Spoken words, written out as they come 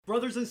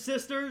Brothers and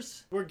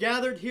sisters, we're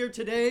gathered here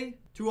today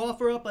to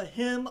offer up a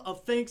hymn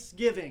of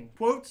thanksgiving.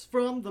 Quotes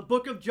from the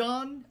book of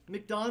John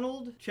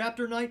MacDonald,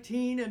 chapter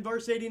 19 and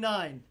verse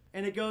 89.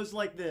 And it goes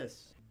like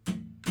this.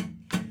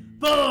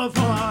 Full of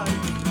heart,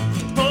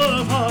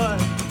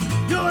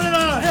 joy in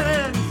our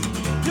hands,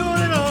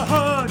 joy in our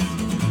hearts.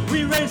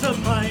 We raise a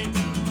pint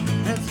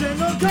and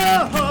sing a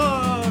God for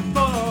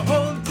our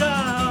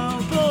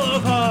hometown. Full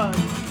of heart,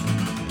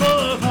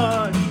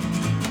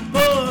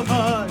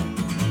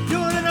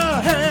 joy in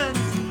our hands,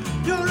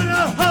 joy in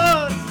our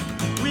hearts.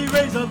 We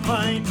raise a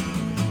pint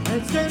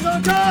and sing a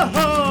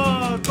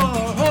God for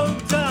our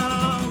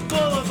hometown.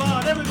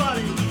 Boulevard,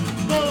 everybody,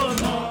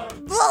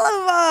 Boulevard.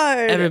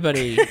 Boulevard.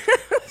 Everybody,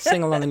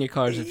 sing along in your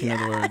cars if you know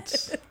the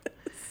words.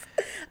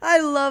 I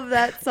love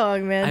that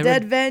song, man.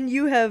 Dead Ven,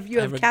 you have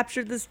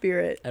captured the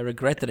spirit. I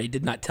regret that I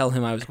did not tell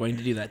him I was going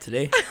to do that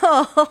today.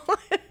 Oh.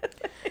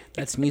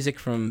 That's music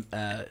from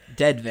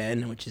Dead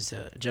Ven, which is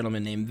a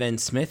gentleman named Ven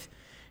Smith,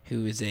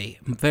 who is a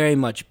very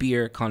much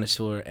beer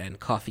connoisseur and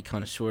coffee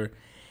connoisseur.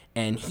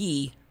 And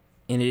he,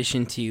 in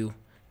addition to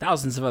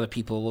thousands of other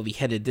people, will be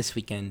headed this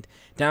weekend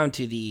down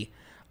to the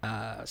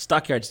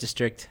Stockyards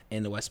District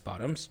in the West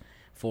Bottoms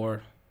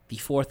for the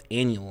 4th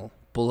annual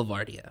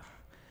Boulevardia.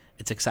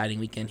 It's an exciting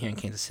weekend here in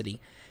Kansas City.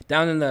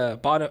 Down in the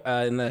bottom,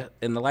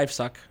 in the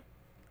livestock,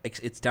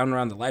 it's down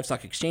around the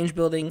Livestock Exchange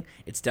Building.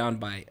 It's down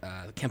by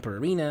the Kemper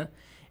Arena,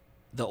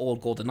 the old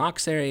Golden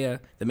Ox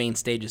area. The main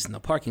stage is in the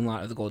parking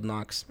lot of the Golden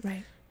Ox.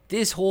 Right.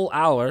 This whole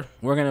hour,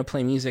 we're going to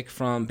play music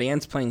from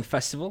bands playing the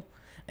festival,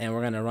 and we're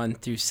going to run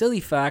through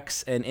silly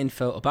facts and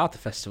info about the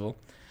festival.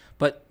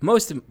 But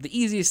the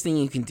easiest thing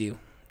you can do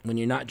when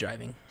you're not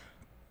driving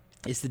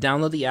is to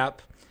download the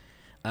app,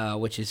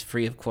 which is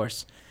free, of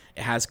course.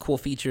 It has cool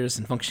features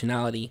and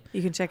functionality.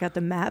 You can check out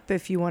the map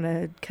if you want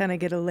to kind of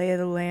get a lay of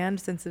the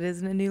land since it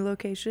is in a new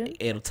location.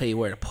 It'll tell you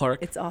where to park.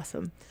 It's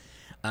awesome.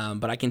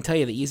 But I can tell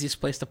you the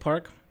easiest place to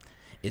park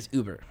is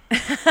Uber.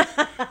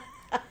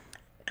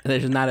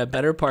 There's not a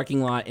better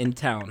parking lot in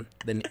town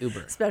than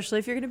Uber. Especially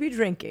if you're going to be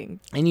drinking.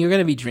 And you're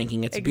going to be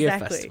drinking. It's Exactly. a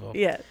beer festival.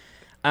 Yeah.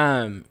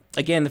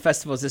 Again, the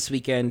festival is this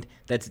weekend.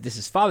 This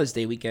is Father's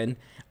Day weekend.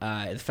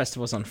 The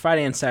festival's on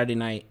Friday and Saturday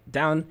night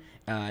down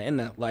in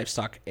the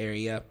livestock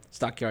area,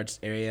 Stockyards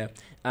area.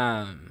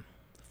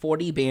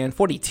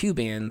 42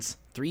 bands,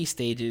 3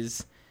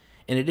 stages.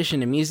 In addition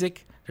to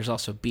music, there's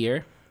also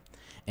beer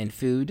and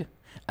food,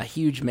 a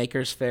huge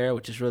makers fair,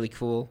 which is really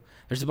cool.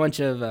 There's a bunch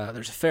of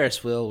there's a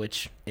Ferris wheel,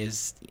 which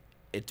it's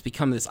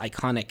become this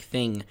iconic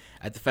thing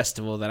at the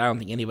festival that I don't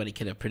think anybody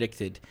could have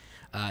predicted.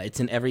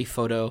 It's in every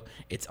photo.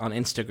 It's on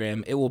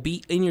Instagram. It will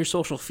be in your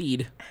social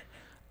feed.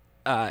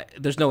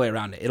 There's no way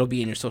around it. It'll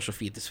be in your social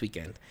feed this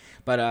weekend.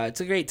 But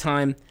it's a great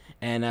time,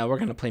 and we're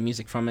going to play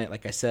music from it,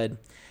 like I said,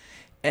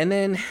 and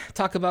then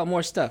talk about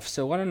more stuff.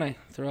 So why don't I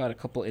throw out a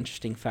couple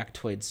interesting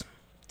factoids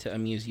to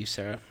amuse you,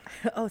 Sarah.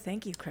 Oh,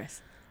 thank you,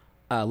 Chris.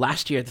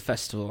 Last year at the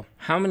festival,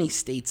 how many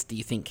states do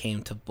you think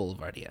came to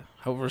Boulevardia?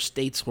 How many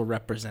states were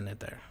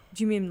represented there?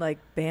 Do you mean like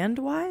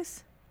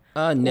band-wise?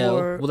 No.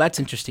 Or... Well, that's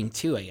interesting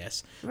too, I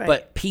guess. Right.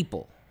 But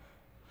people.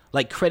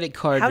 Like credit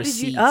card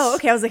receipts. Oh,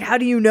 okay. I was like, how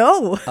do you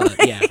know?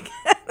 Yeah.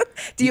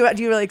 do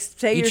you like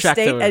say your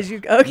state as you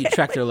go? Okay. You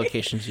track their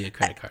locations via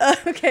credit card.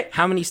 Okay.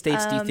 How many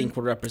states do you think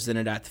were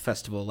represented at the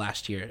festival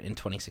last year in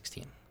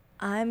 2016?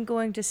 I'm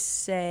going to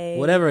say...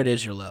 Whatever it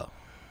is, you're low.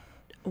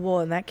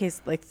 Well, in that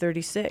case, like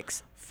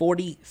 36.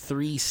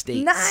 43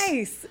 states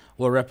Nice.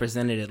 were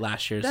represented at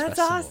last year's That's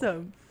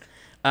festival.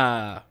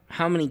 awesome.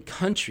 How many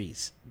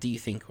countries do you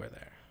think were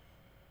there?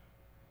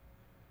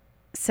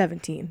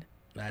 17.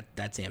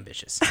 That's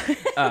ambitious.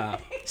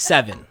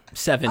 7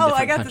 different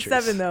I got countries.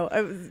 the 7 though.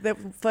 I was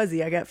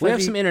fuzzy. I got fuzzy. We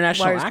have some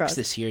international wires acts crossed.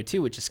 this year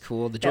too, which is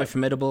cool. The Joy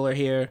Formidable are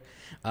here.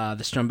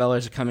 The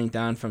Strumbellers are coming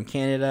down from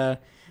Canada.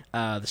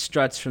 The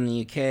Struts from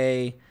the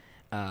UK.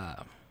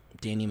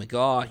 Danny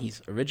McGaw,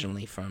 he's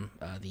originally from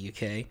the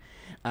UK.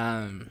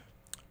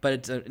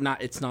 But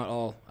it's not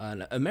all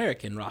an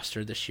American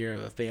roster this year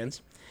of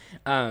bands.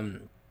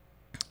 In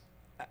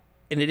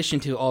addition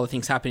to all the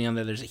things happening on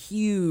there, there's a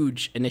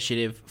huge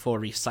initiative for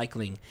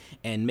recycling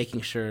and making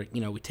sure,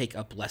 we take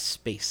up less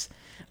space.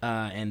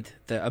 And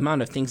the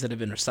amount of things that have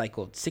been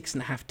recycled,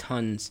 6.5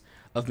 tons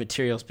of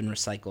material has been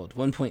recycled.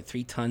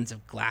 1.3 tons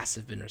of glass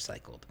have been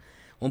recycled.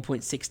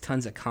 1.6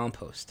 tons of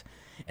compost.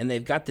 And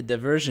they've got the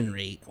diversion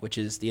rate, which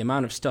is the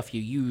amount of stuff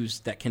you use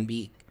that can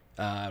be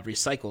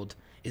recycled,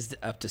 is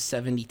up to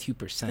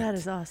 72%. That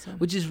is awesome.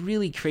 Which is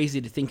really crazy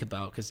to think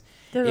about because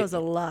there's a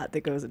lot that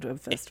goes into a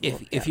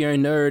festival. If you're a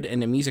nerd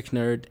and a music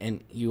nerd,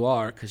 and you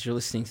are because you're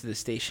listening to the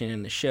station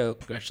and the show,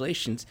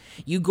 congratulations.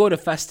 You go to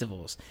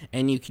festivals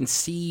and you can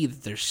see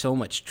that there's so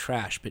much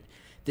trash. But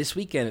this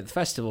weekend at the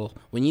festival,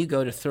 when you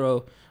go to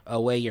throw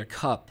away your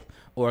cup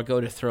or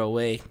go to throw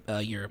away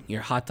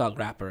your hot dog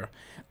wrapper,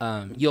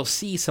 you'll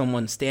see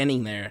someone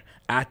standing there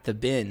at the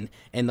bin,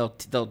 and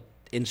they'll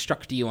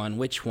instruct you on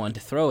which one to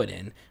throw it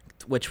in,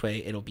 which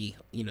way it'll be,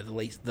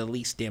 the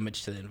least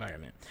damage to the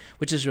environment,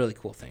 which is a really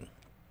cool thing.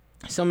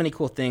 So many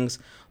cool things.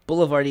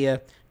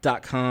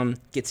 Boulevardia.com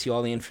gets you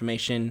all the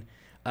information.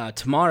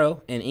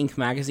 Tomorrow in Ink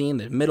Magazine,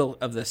 the middle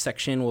of the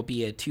section will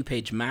be a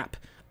 2-page map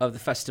of the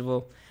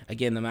festival.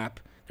 Again, the map,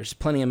 there's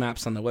plenty of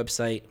maps on the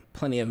website,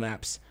 plenty of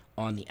maps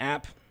on the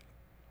app.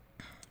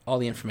 All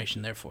the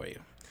information there for you.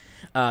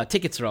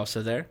 Tickets are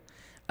also there.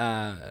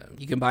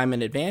 You can buy them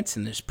in advance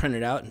and just print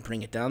it out and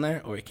bring it down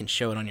there, or you can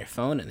show it on your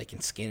phone and they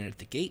can scan it at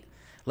the gate,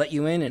 let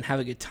you in, and have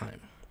a good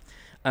time.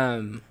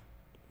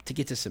 To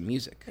get to some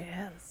music.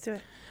 Yeah, let's do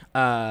it.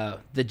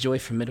 The Joy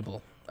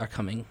Formidable are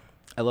coming.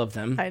 I love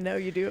them. I know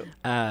you do.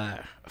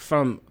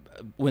 From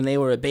when they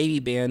were a baby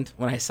band,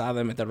 when I saw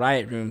them at the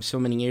Riot Room so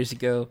many years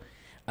ago,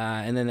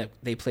 and then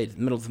they played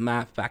Middle of the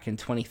Map back in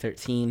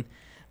 2013.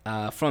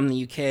 From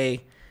the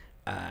UK,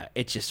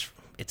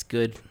 it's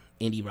good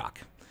indie rock.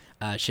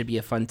 Should be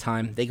a fun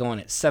time. They go on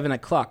at 7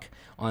 o'clock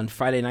on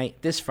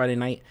this Friday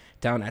night,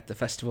 down at the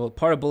festival.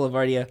 Part of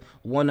Boulevardia,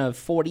 one of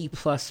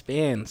 40-plus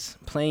bands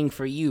playing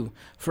for you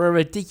for a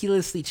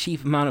ridiculously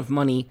cheap amount of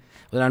money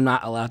that I'm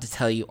not allowed to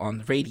tell you on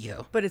the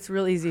radio. But it's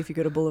real easy if you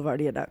go to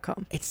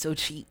boulevardia.com. It's so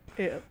cheap.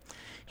 Yeah.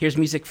 Here's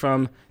music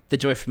from The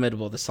Joy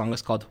Formidable. The song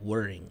is called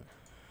Whirring.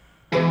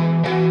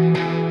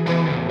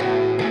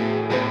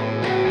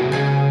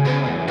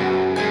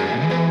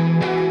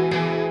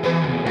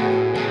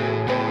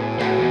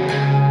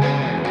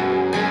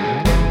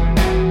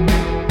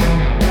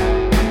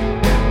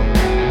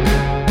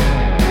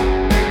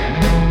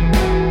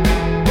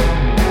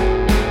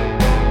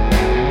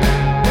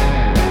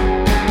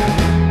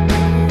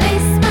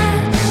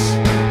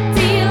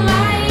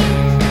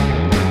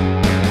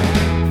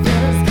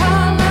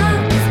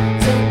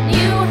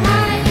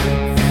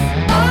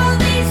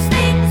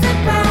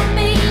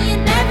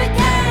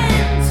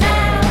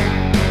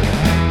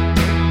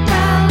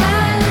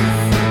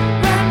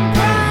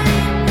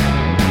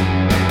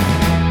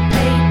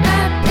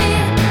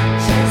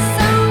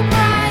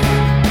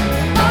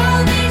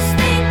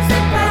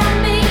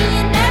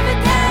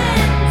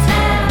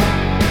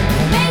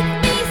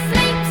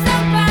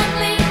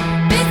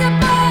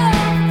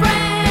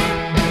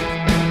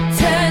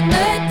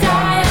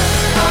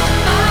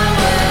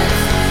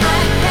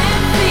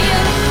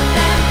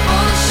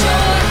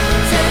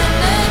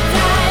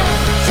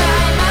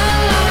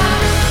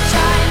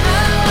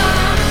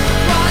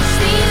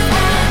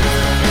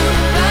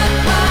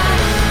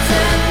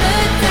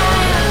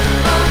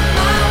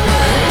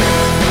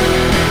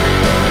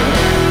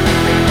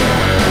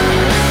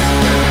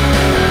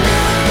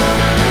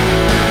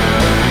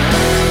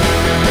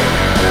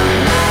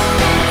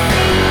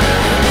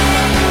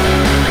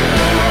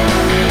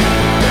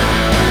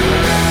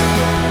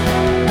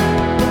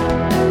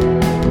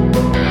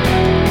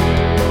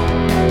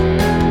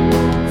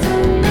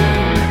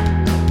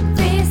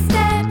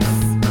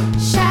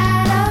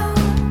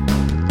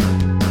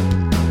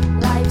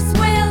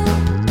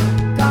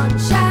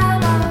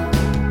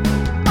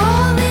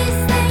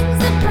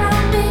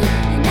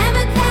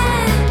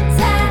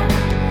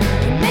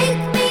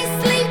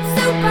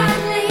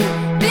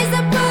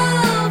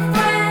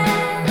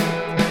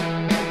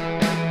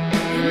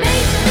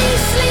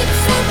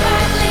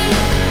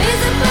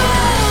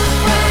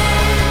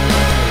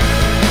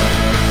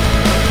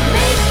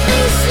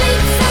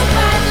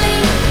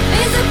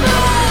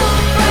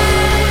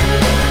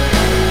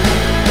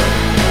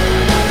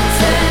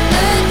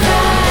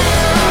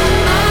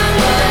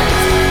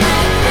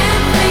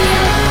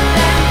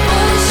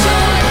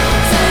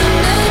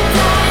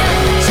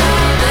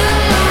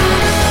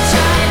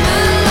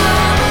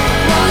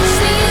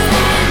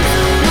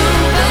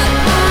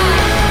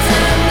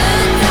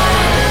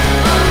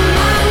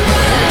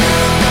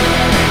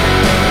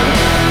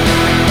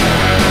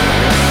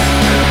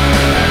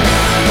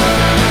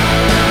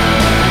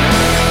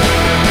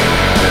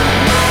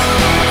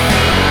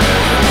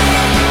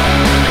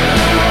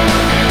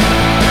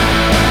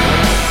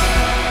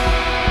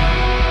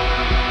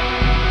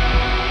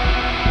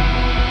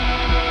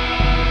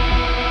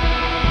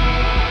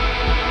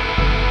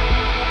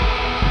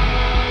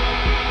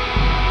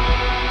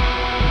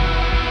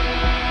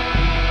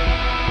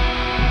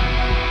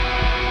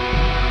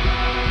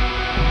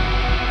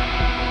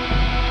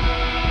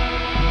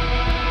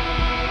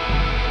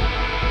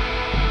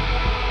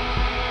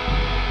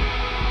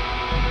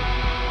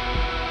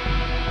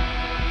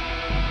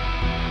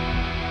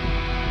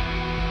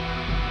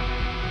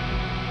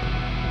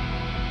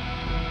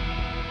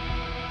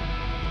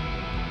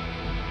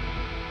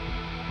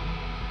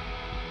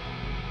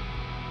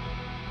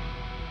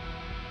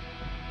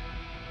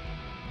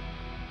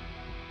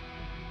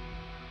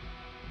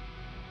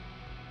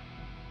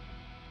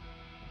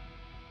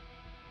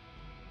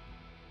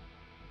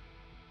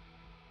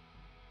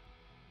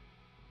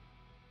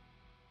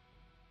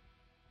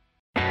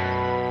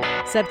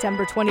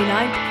 September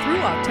 29th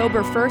through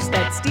October 1st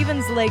at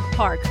Stevens Lake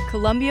Park,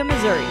 Columbia,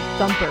 Missouri,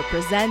 Thumper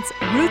presents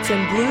Roots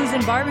and Blues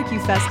and Barbecue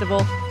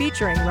Festival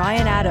featuring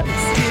Ryan Adams.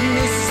 Give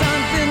me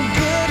something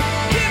good.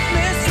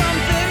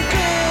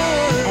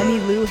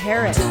 Emmylou Lou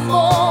Harris. 2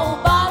 more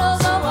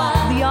bottles of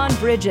wine. Leon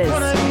Bridges.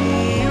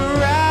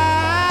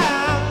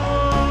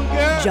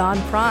 John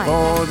Prine.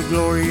 For the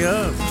glory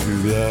of true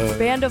love.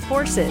 Band of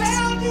Horses.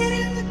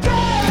 Well,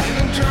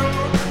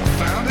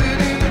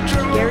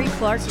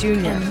 Clark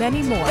Jr., and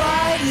many more.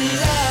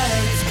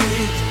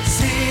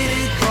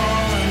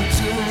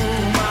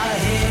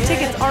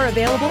 Tickets are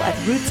available at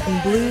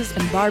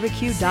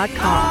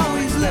rootsandbluesandbarbecue.com.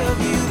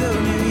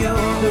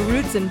 The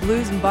Roots and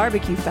Blues and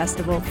Barbecue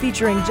Festival,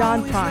 featuring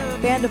John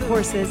Prine, Band of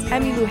Horses,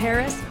 Emmylou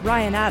Harris,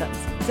 Ryan Adams,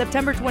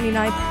 September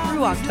 29th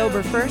through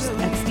October 1st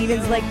at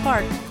Stevens Lake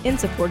Park in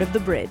support of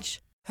the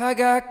bridge. I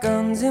got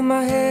guns in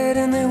my head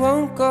and they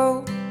won't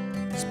go.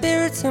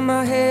 Spirits in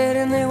my head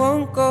and they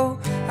won't go.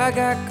 I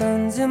got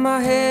guns in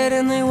my head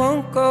and they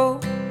won't go.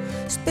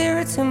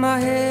 Spirits in my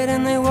head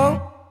and they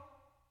won't.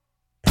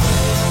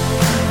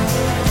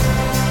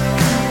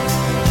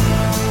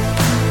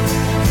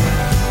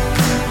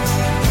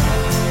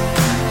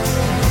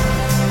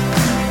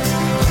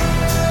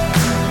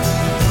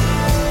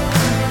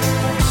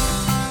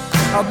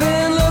 I've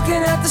been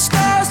looking at the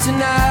stars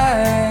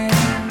tonight,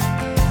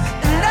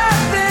 and I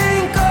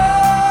think,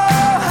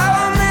 oh,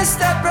 how I miss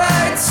that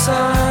bright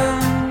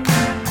sun.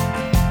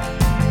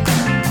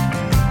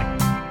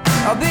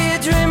 I'll be a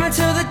dreamer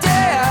till the day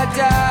I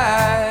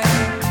die.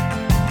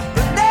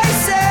 But they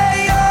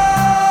say,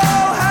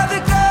 oh, how the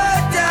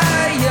good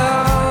die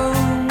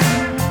young.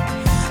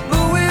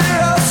 But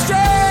we're all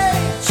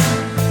strange,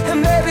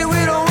 and maybe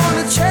we don't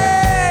want to change.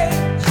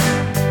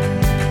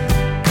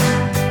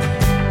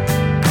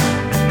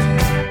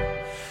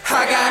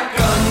 I got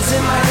guns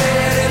in my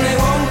head and they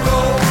won't go.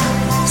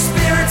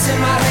 Spirits in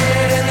my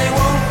head and they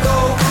won't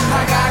go.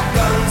 I got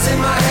guns in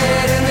my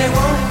head and they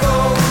won't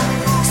go.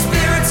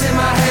 Spirits in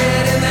my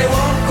head and they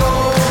won't go.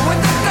 When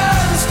the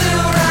gun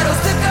still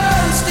rattles, the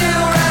gun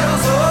still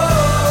rattles.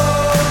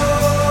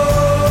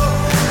 Oh,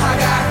 I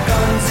got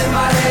guns in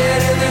my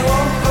head and they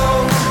won't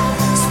go.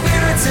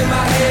 Spirits in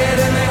my head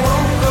and they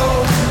won't go.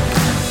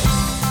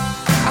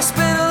 I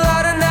spent a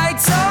lot of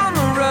nights on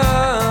the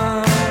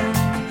run,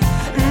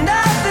 and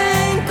I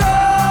think,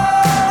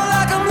 oh,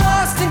 like I'm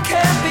lost and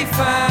can't be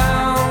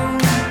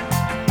found.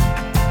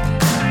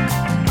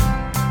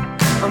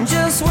 I'm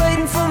just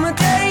waiting for my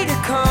day to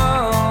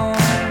come,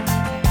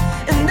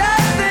 and I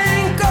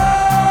think, oh,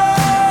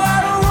 I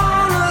don't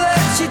wanna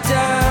let you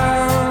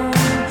down,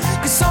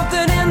 'cause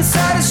something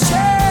inside has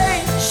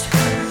changed,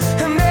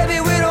 and maybe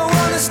we don't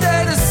wanna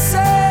stay the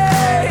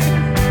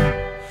same.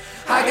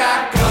 I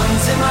got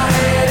guns in my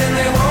head and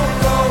they won't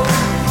go.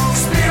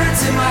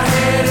 Spirits in my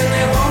head and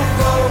they won't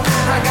go.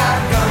 I got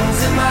guns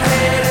in my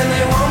head and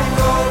they won't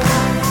go.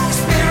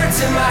 Spirits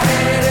in my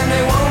head and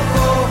they won't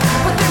go.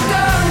 But the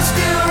gun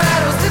still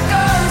rattles, the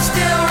gun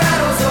still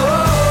rattles. Oh,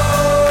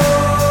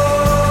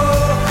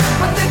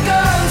 but the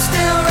gun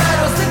still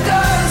rattles, the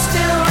gun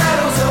still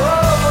rattles. Oh,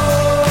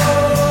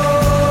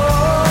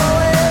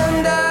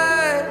 and I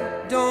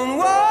don't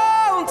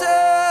want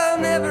a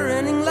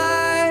never-ending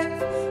life.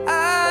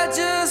 I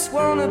just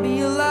wanna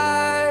be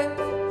alive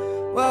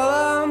while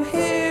I'm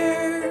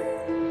here.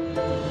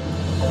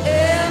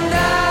 And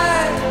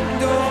I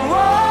don't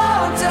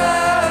want a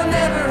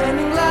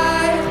never-ending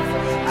life.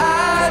 I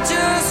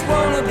just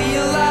wanna be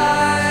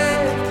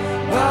alive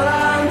while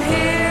I'm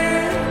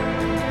here.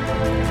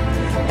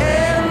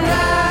 And I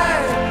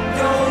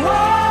don't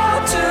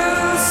want to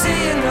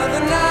see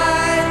another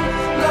night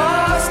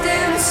lost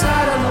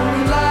inside a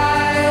lonely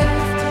life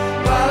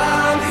while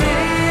I'm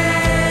here.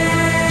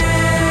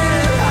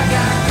 I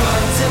got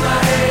guns in my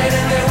head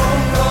and they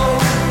won't go.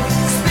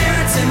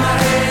 Spirits in my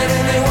head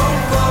and they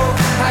won't go.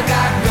 I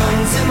got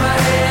guns in my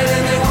head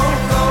and they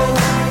won't go.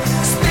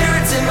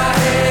 Spirits in my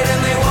head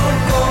and they won't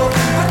go.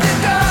 But the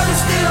gun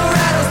still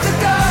rattles, the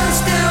gun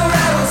still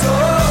rattles. Oh,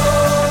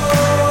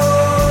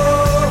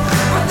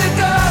 but the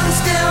gun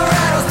still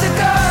rattles, the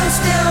gun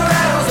still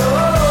rattles. Oh.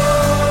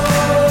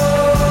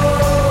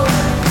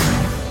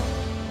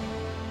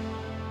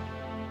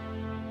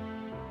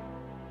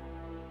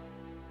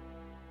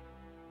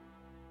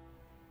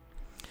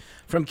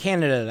 From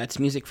Canada, that's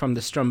music from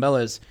the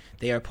Strumbellas.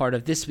 They are part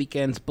of this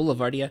weekend's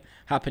Boulevardia,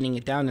 happening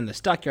down in the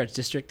Stockyards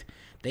District.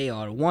 They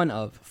are one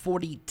of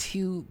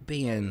 42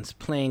 bands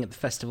playing at the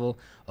festival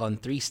on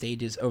 3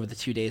 stages over the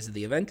 2 days of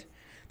the event.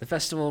 The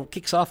festival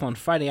kicks off on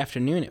Friday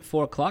afternoon at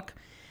 4 o'clock,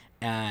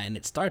 and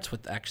it starts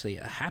with actually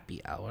a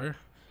happy hour.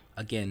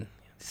 Again,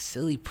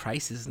 silly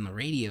prices in the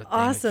radio thing.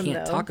 Awesome, I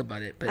can't though. talk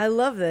about it. But I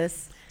love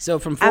this. so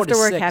from 4 After to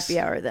work 6. happy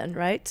hour then,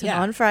 right?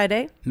 Yeah. On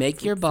Friday.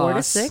 Make your 4 to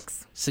boss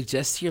 6.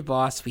 suggest to your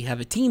boss we have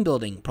a team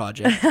building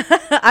project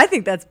I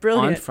think that's on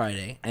brilliant.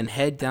 Friday, and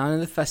head down to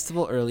the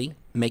festival early.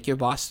 Make your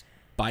boss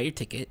buy your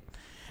ticket,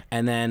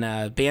 and then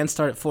bands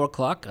start at 4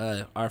 o'clock.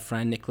 Our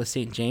friend Nicholas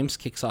St. James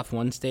kicks off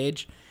one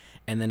stage,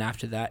 and then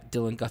after that,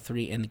 Dylan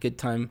Guthrie and the Good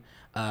Time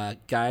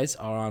guys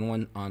are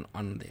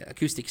on the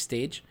acoustic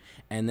stage,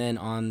 and then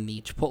on the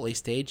Chipotle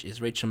stage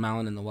is Rachel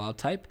Mallon and the Wild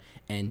Type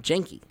and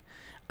Janky.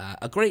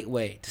 A great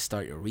way to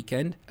start your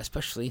weekend,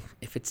 especially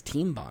if it's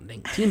team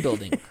building.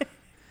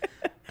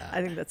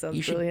 I think that sounds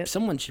You should, brilliant.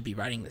 someone should be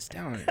writing this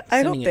down. and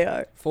I sending hope they it-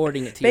 are.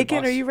 Forwarding it to your Bacon,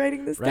 boss are you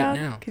writing this right down?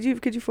 now. Could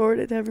you forward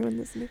it to everyone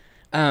listening?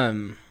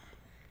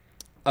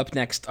 Up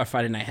next, our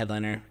Friday night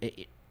headliner.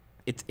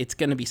 it's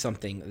going to be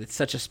something. It's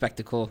such a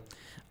spectacle.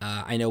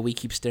 I know we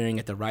keep staring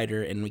at the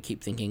rider and we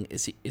keep thinking,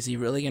 is he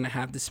really going to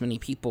have this many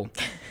people?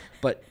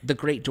 But the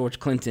great George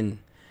Clinton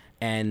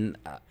and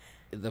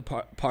the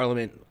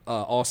Parliament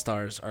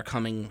All-Stars are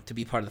coming to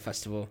be part of the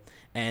festival.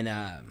 And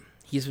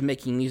he's been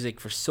making music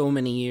for so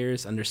many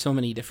years under so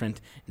many different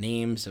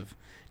names of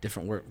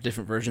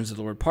different versions of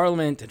the word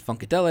Parliament and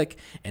Funkadelic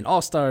and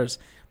All-Stars.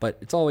 But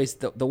it's always,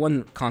 the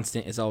one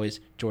constant is always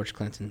George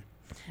Clinton.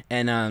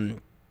 And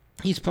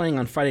he's playing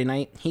on Friday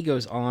night. He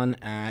goes on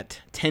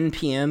at 10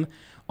 p.m.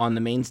 on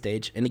the main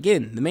stage. And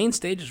again, the main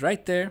stage is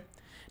right there,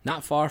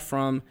 not far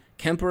from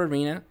Kemper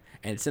Arena,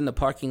 and it's in the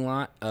parking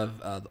lot of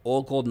the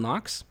Old Golden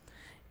Ox.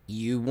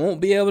 You won't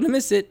be able to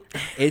miss it.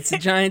 It's a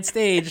giant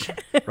stage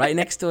right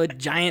next to a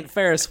giant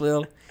Ferris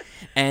wheel,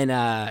 and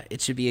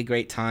it should be a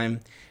great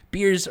time.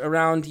 Beers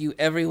around you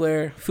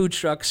everywhere, food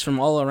trucks from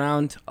all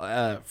around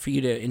for you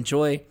to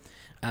enjoy.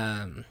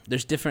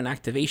 There's different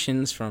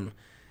activations from,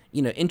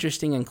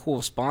 interesting and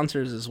cool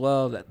sponsors as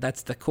well.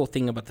 That's the cool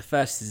thing about the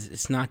fest is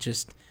it's not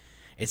just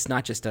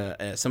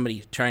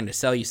somebody trying to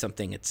sell you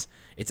something.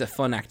 It's a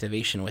fun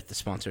activation with the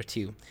sponsor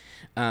too.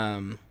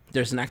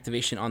 There's an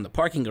activation on the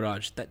parking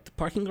garage. The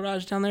parking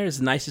garage down there is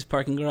the nicest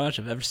parking garage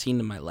I've ever seen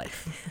in my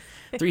life.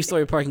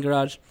 3-story parking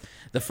garage.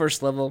 The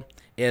first level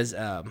is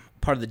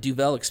part of the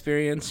Duvel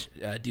experience.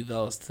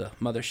 Duvel is the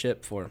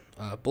mothership for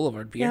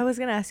Boulevard Beer. Yeah, I was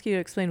going to ask you to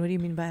explain. What do you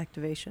mean by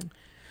activation?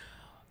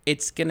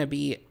 It's going to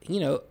be,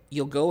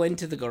 you'll go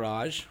into the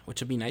garage,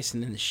 which will be nice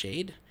and in the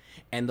shade,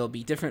 and there'll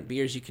be different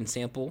beers you can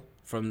sample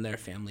from their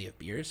family of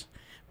beers.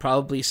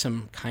 Probably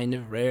some kind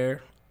of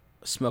rare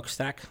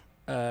smokestack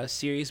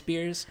series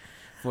beers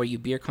for you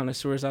beer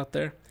connoisseurs out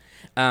there.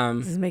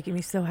 This is making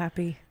me so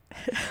happy.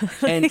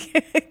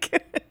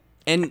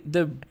 And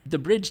the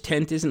bridge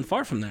tent isn't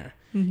far from there.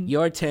 Mm-hmm.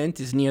 Your tent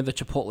is near the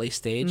Chipotle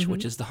stage,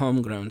 which is the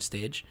homegrown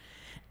stage.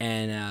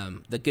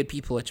 And the good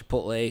people at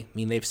Chipotle,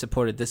 they've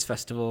supported this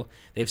festival.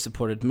 They've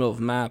supported Middle of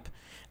the Map.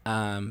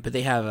 But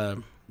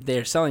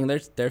they're selling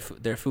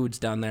their foods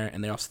down there,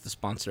 and they're also the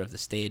sponsor of the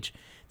stage.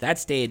 That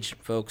stage,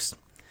 folks,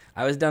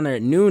 I was down there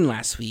at noon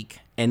last week,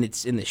 and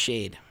it's in the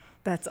shade.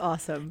 That's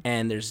awesome.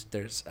 And there's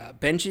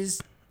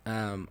benches.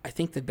 I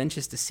think the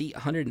benches to seat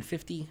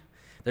 150.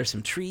 There's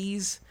some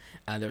trees.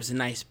 There's a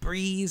nice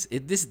breeze.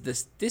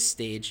 This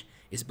stage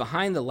is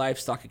behind the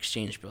Livestock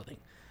Exchange building.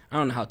 I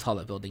don't know how tall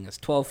that building is.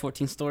 12,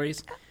 14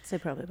 stories. I'd say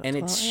probably about 12.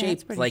 And it's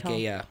shaped like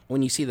tall.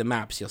 when you see the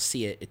maps, you'll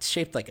see it. It's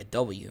shaped like a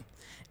W.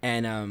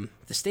 And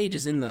the stage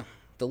is in the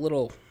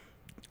little,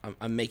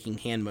 I'm making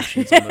hand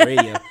motions on the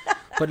radio,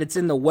 but it's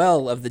in the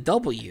well of the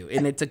W.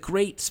 And it's a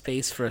great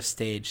space for a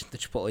stage, the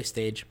Chipotle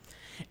stage.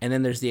 And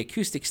then there's the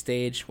acoustic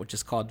stage, which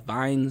is called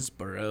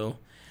Vinesboro,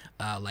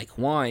 like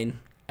wine.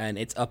 And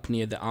it's up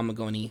near the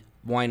Amagoni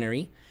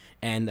Winery.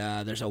 And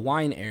there's a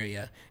wine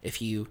area.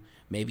 If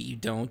maybe you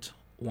don't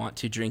want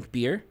to drink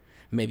beer,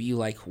 maybe you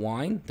like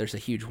wine, there's a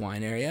huge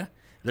wine area.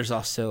 There's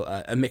also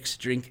a mixed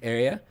drink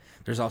area.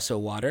 There's also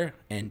water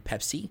and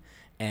Pepsi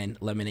and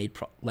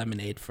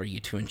lemonade for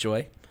you to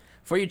enjoy.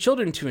 For your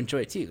children to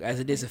enjoy too, as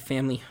it is a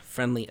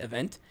family-friendly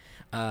event.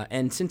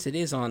 And since it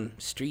is on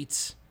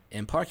streets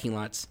and parking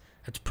lots,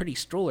 it's pretty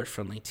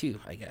stroller-friendly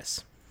too, I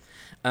guess.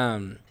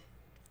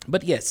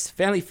 But yes,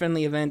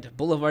 family-friendly event,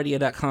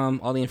 boulevardia.com,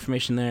 all the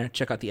information there.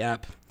 Check out the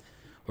app.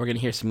 We're going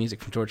to hear some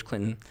music from George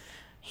Clinton.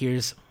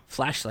 Here's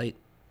Flashlight.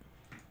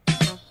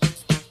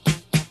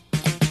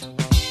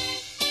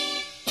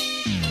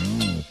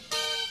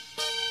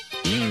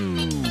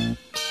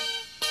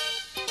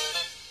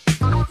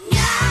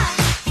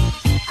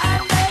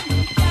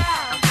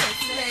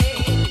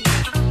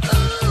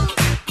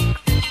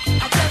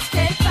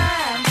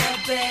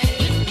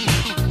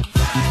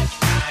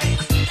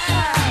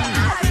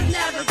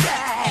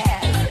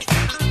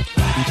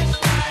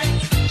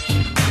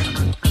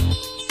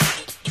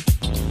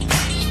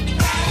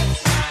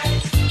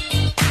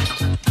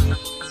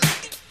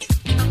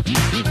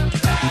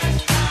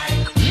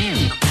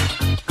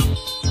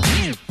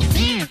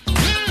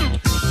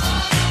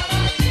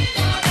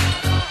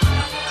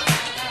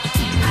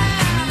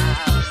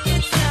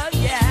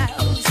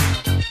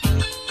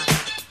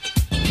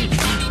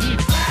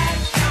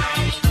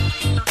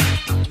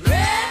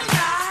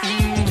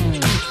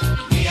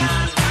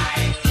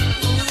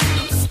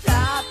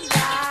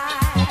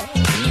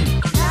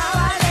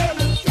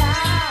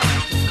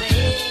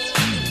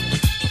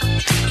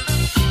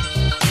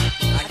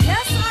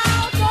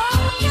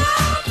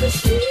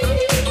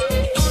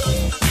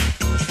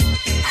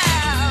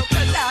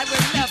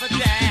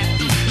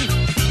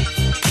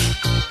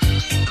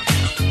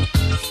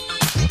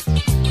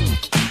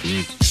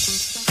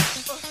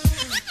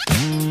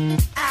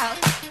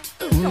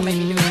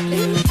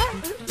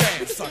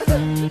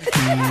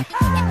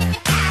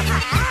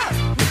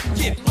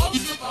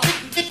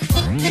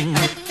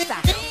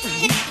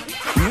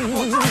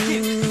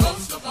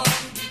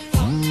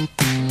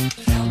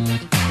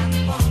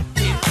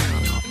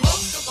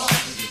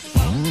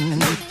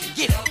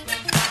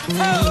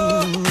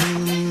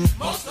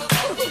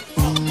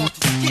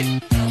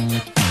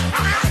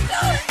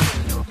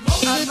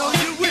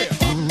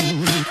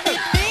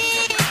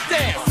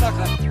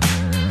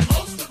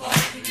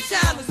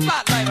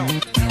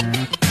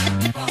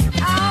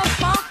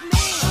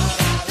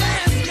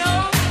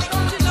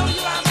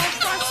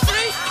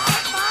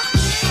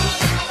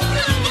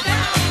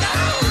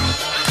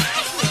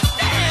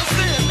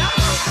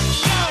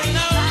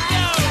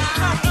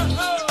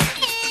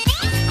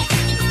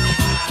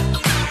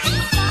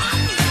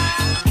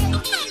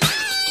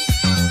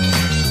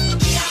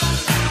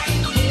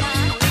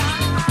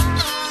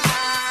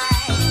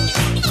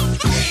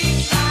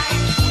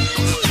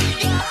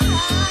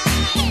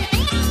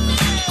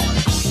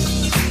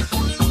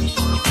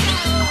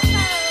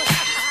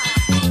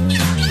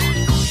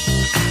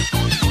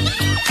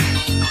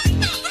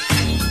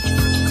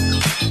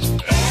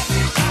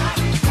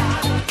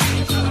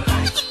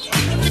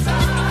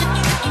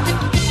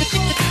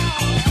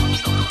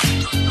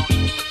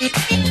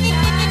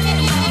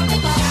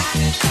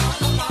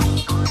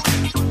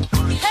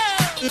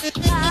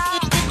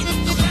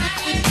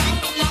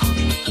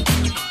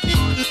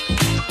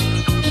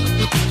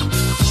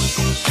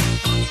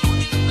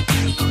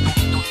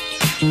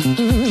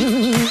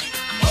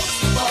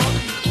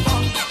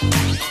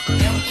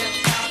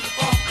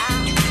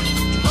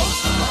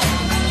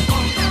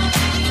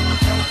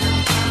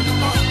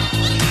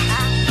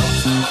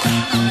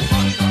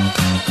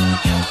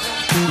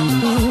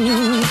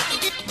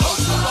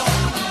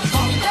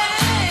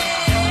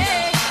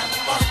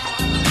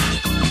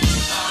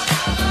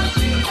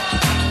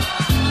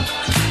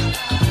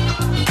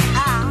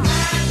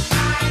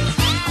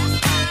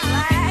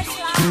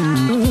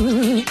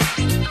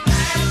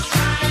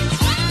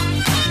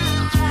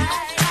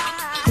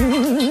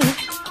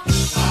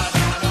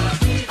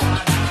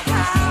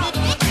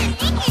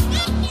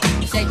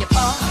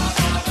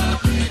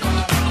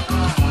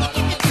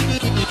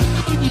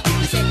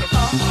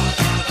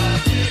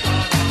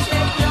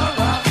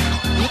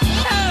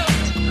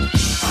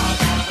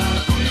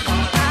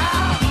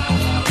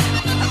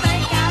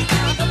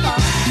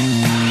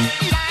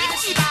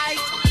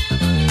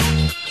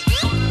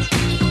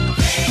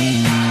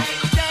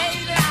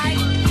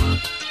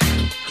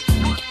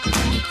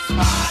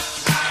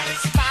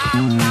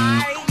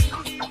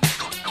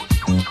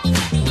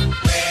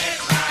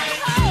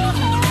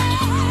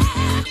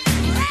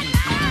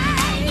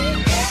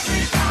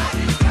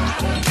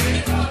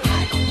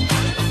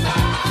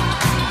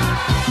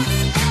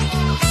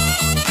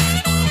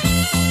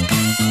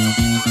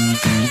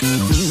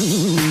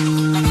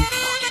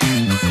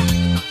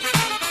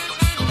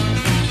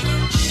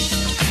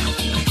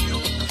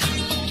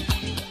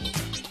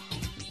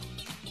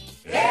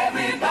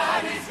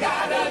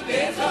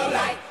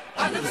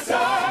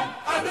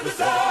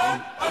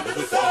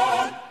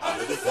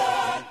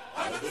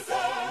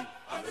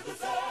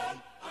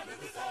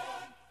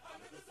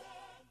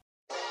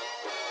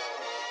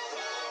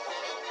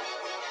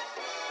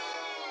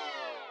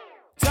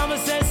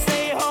 Thomas says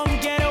stay home,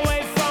 get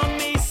away from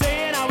me,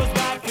 saying I was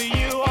bad for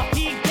you.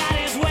 He got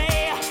his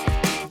way,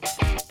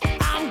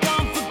 I'm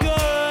gone for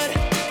good.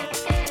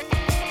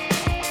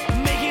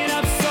 Making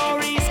up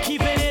stories,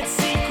 keeping it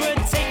secret,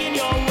 taking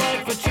your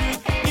word for truth.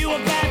 You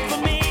were bad for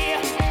me,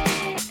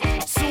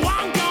 so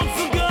I'm gone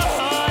for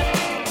good.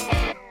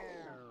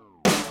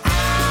 I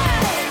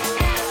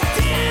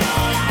did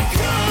all I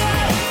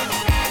could,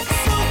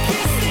 so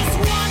kiss this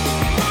one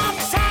more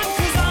time,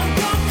 'cause I'm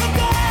gone for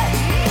good.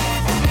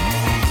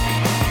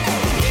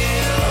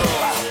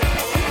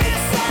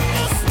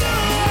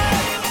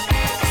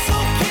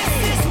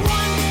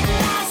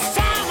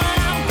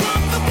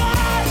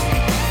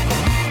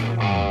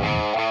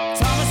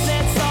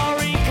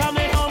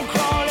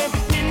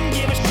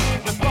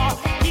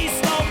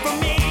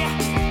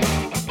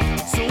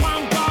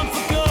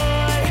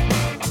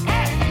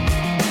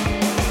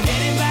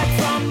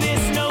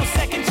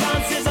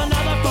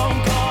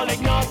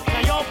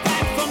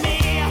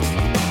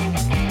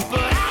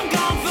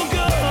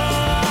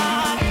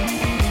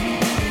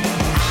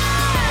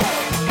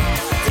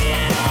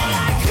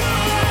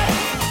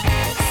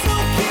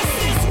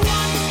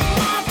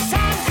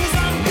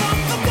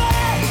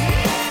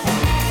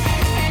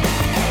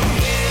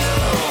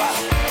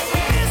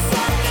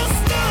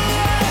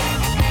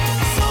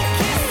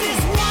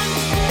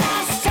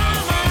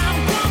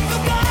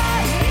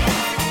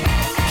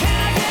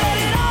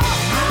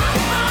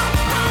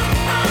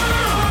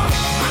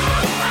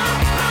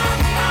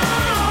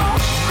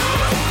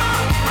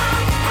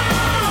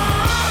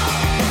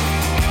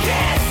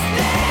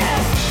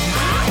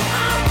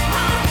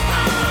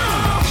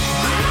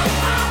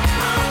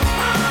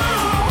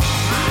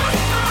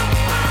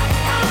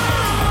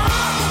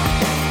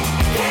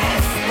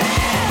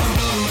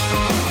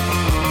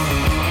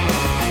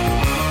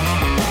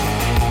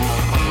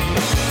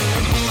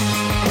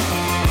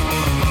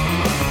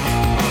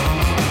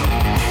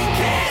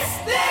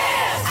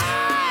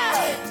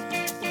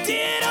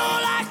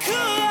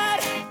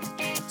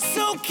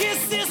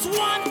 Kiss this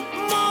one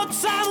more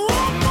time,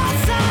 one more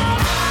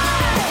time.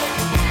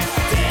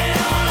 I did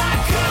all I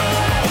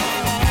could,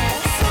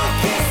 so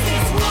kiss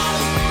this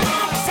one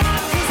more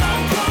time, 'cause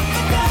I'm gone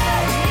for good.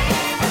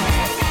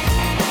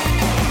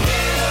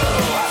 You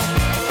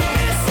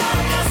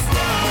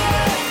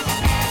misunderstood,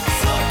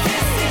 so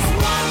kiss this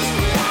one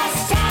last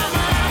time,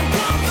 and I'm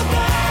gone for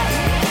good.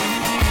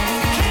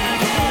 Can I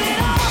get it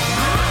all?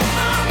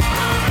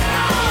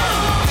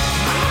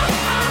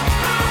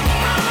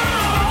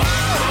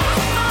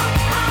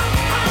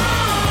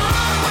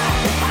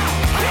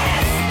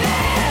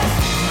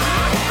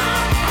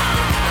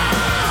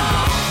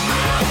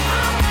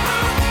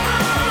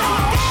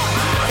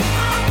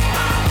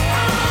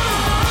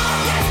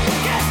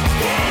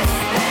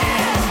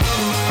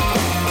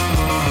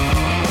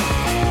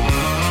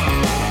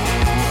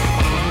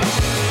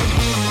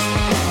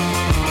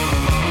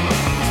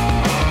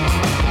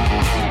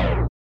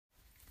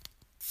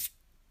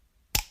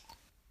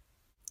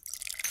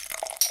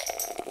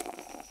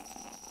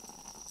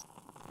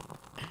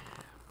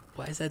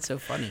 Why is that so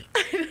funny?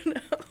 I don't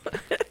know.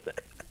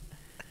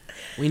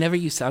 We never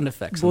use sound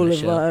effects on the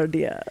show.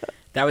 Boulevardia.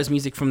 That was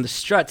music from the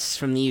Struts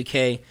from the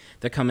UK.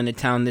 They're coming to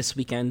town this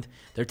weekend.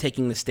 They're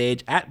taking the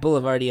stage at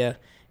Boulevardia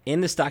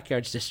in the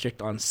Stockyards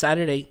District on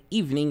Saturday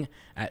evening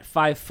at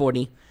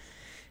 5:40.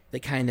 They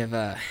kind of,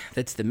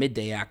 that's the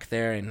midday act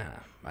there, and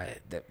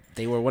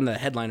they were one of the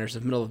headliners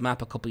of Middle of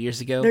Map a couple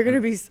years ago. They're going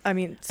to be, I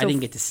didn't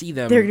get to see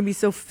them. They're going to be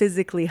so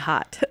physically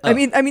hot. Oh. I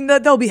mean,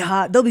 they'll be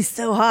hot. They'll be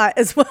so hot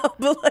as well.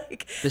 But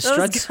like The those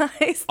Struts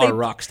guys, are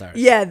rock stars.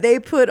 Yeah, they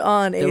put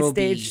on There a will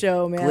stage be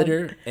show, man.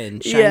 glitter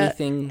and shiny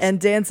things and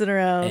dancing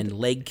around and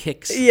leg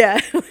kicks yeah,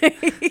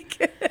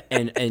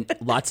 and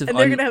lots of and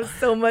they're gonna have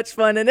so much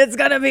fun, and it's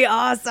gonna be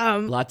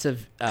awesome. lots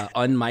of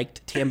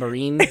unmiked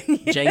tambourine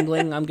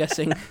jangling, I'm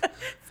guessing.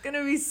 It's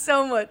gonna be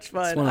so much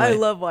fun. one of I my-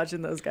 love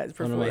watching those guys One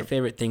perform. of my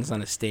favorite things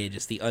on a stage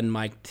is the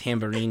unmiked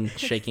tambourine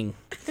shaking.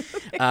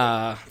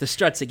 The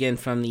Struts again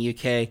from the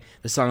UK.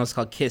 The song is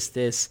called Kiss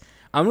This.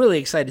 I'm really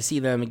excited to see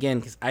them again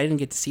because I didn't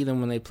get to see them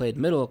when they played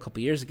Middle a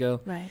couple years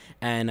ago. Right.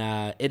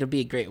 And it'll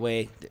be a great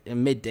way,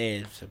 midday,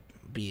 it'll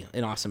be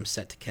an awesome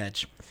set to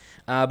catch.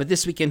 But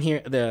this weekend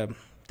here,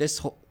 this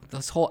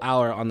whole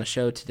hour on the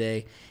show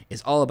today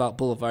is all about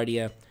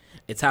Boulevardia.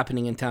 It's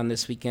happening in town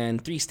this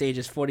weekend. 3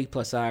 stages,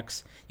 40+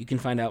 acts. You can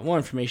find out more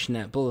information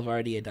at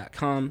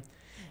boulevardia.com.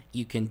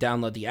 You can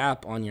download the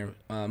app on your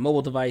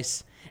mobile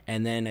device.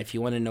 And then if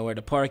you want to know where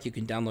to park, you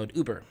can download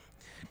Uber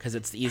because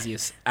it's the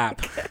easiest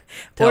app.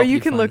 Or you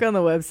can look on the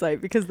website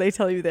because they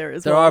tell you there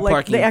as well. There are like,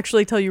 parking- They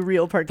actually tell you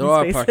real parking There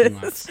are spaces.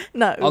 parking lots.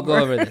 Not Uber. I'll go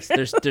over this.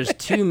 There's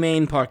 2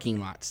 main parking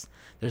lots.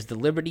 There's the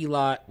Liberty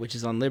lot, which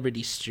is on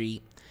Liberty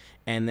Street.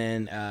 And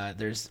then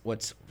there's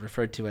what's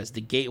referred to as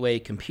the Gateway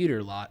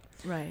Computer lot.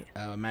 Right.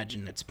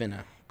 Imagine it's been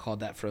a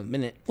called that for a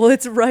minute. Well,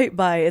 it's right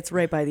by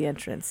the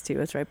entrance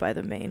too. It's right by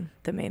the main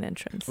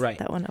entrance. Right.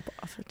 That one up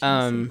off of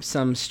Tennessee.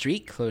 Some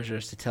street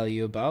closures to tell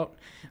you about.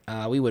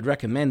 We would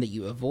recommend that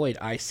you avoid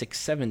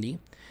I-670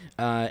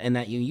 and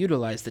that you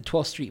utilize the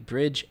 12th Street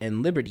Bridge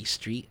and Liberty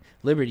Street.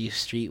 Liberty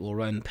Street will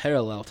run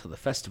parallel to the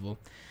festival.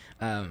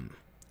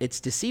 It's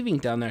deceiving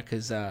down there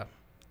because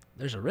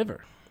there's a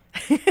river.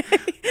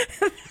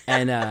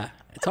 And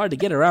it's hard to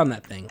get around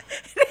that thing.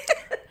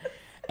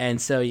 And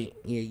so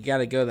you got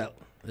to go that.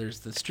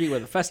 There's the street where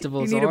the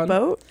festival is on. You need a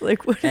boat?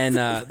 Like what? And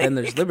then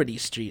there's Liberty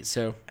Street.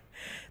 So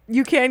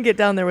you can get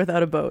down there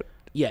without a boat.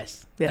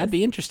 yes. Yes. That'd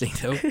be interesting,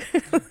 though.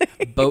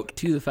 Boat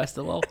to the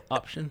festival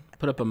option.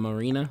 Put up a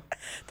marina.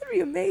 That'd be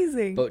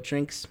amazing. Boat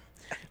drinks.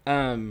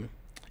 And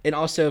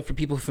also, for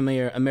people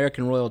familiar,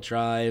 American Royal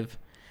Drive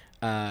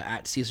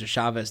at Cesar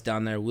Chavez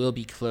down there will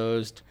be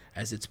closed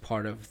as it's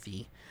part of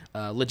the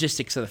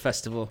logistics of the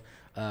festival,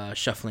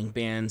 shuffling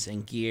bands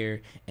and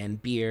gear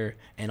and beer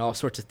and all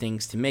sorts of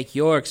things to make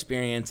your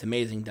experience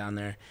amazing down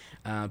there.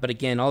 But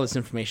again, all this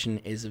information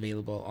is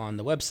available on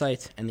the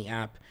website and the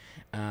app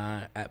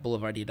at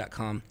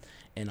boulevardia.com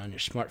and on your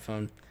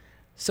smartphone.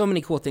 So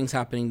many cool things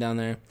happening down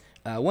there.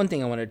 One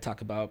thing I wanted to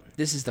talk about,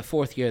 this is the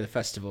 4th year of the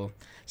festival.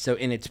 So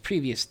in its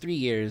previous 3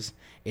 years,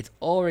 it's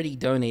already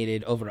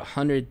donated over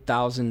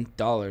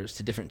 $100,000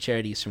 to different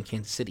charities from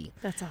Kansas City.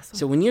 That's awesome.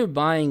 So when you're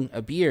buying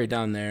a beer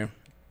down there,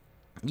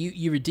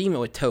 you redeem it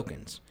with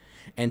tokens.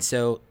 And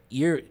so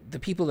the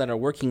people that are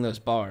working those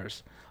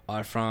bars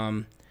are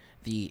from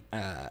the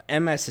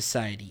MS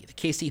Society, the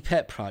KC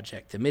Pet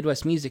Project, the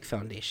Midwest Music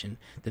Foundation,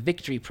 the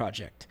Victory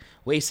Project,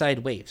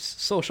 Wayside Waifs,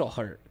 Social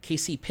Heart,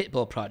 KC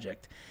Pitbull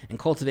Project, and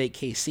Cultivate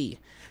KC.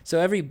 So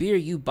every beer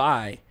you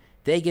buy,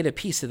 they get a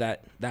piece of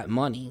that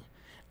money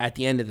at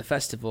the end of the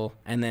festival.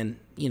 And then,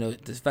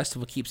 the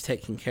festival keeps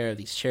taking care of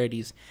these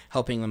charities,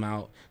 helping them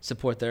out,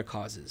 support their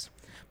causes.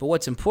 But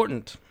what's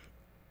important,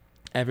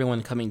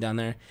 everyone coming down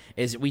there,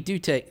 is they do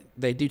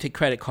take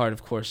credit card,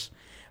 of course.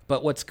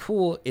 But what's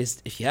cool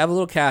is if you have a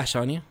little cash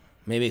on you,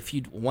 maybe a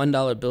few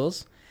 $1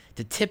 bills,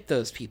 to tip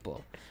those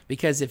people.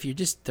 Because if you're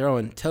just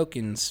throwing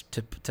tokens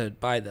to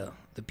buy the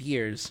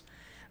beers,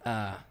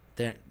 none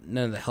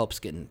of the help's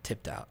getting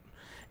tipped out.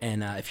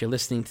 And if you're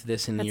listening to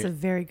this That's a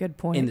very good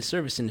point. in the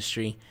service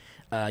industry,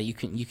 you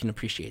can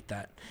appreciate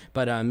that.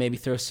 But maybe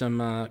throw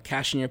some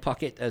cash in your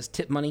pocket as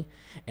tip money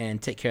and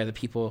take care of the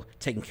people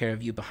taking care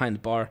of you behind the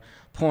bar,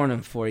 pouring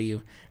them for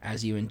you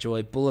as you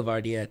enjoy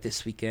Boulevardia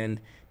this weekend,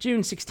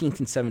 June 16th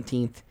and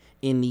 17th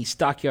in the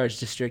Stockyards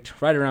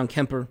District, right around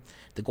Kemper,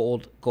 the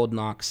Golden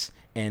Ox,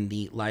 and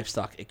the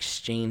Livestock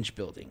Exchange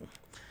Building.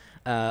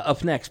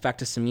 Up next, back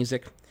to some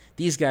music.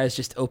 These guys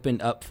just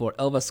opened up for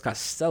Elvis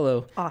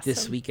Costello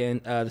this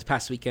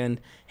past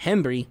weekend.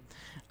 Hembry.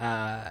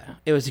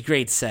 It was a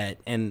great set,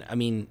 and I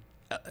mean,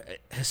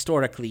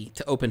 historically,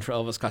 to open for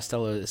Elvis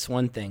Costello is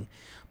one thing,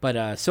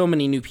 but so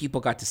many new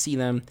people got to see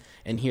them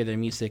and hear their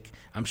music.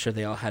 I'm sure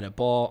they all had a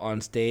ball on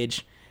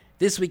stage.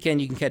 This weekend,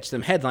 you can catch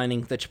them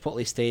headlining the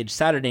Chipotle stage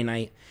Saturday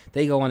night.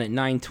 They go on at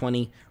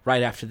 9:20.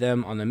 Right after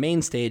them, on the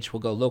main stage, will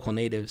go Local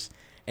Natives.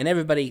 And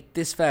everybody,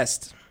 this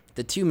fest,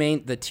 the two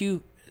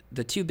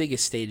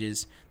biggest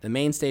stages, the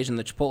main stage and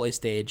the Chipotle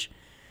stage,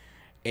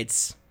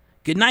 it's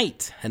good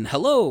night and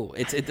hello.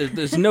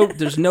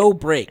 There's no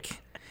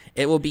break.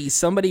 It will be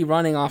somebody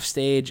running off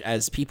stage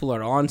as people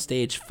are on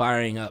stage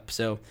firing up.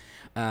 So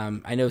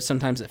I know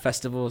sometimes at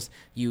festivals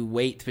you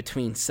wait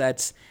between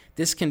sets.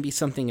 This can be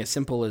something as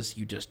simple as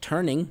you just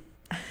turning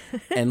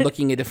and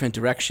looking a different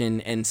direction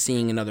and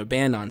seeing another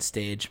band on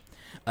stage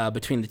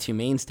between the two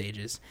main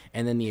stages.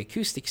 And then the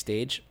acoustic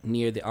stage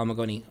near the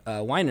Amagoni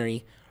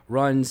Winery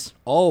runs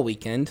all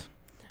weekend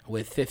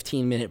with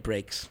 15-minute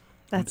breaks.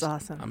 That's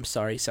awesome. I'm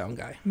sorry, sound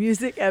guy.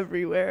 Music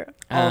everywhere,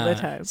 all the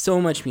time.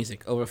 So much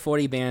music. Over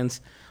 40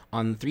 bands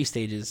on 3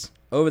 stages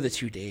over the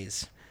 2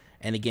 days.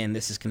 And again,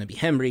 this is going to be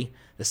Hembry,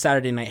 the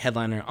Saturday night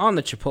headliner on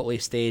the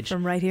Chipotle stage.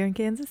 From right here in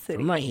Kansas City.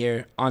 From right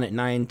here on at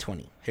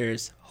 9:20.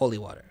 Here's Holy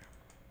Water.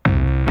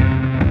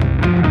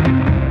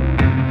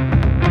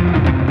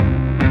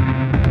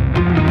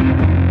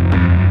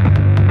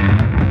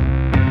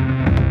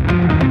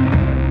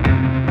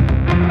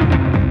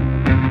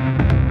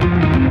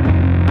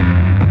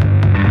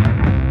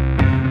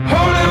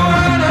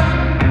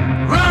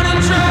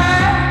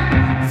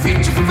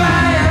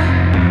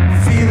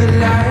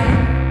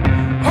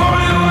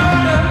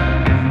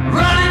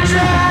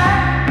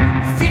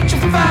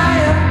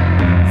 Fire,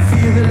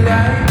 feel the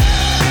light.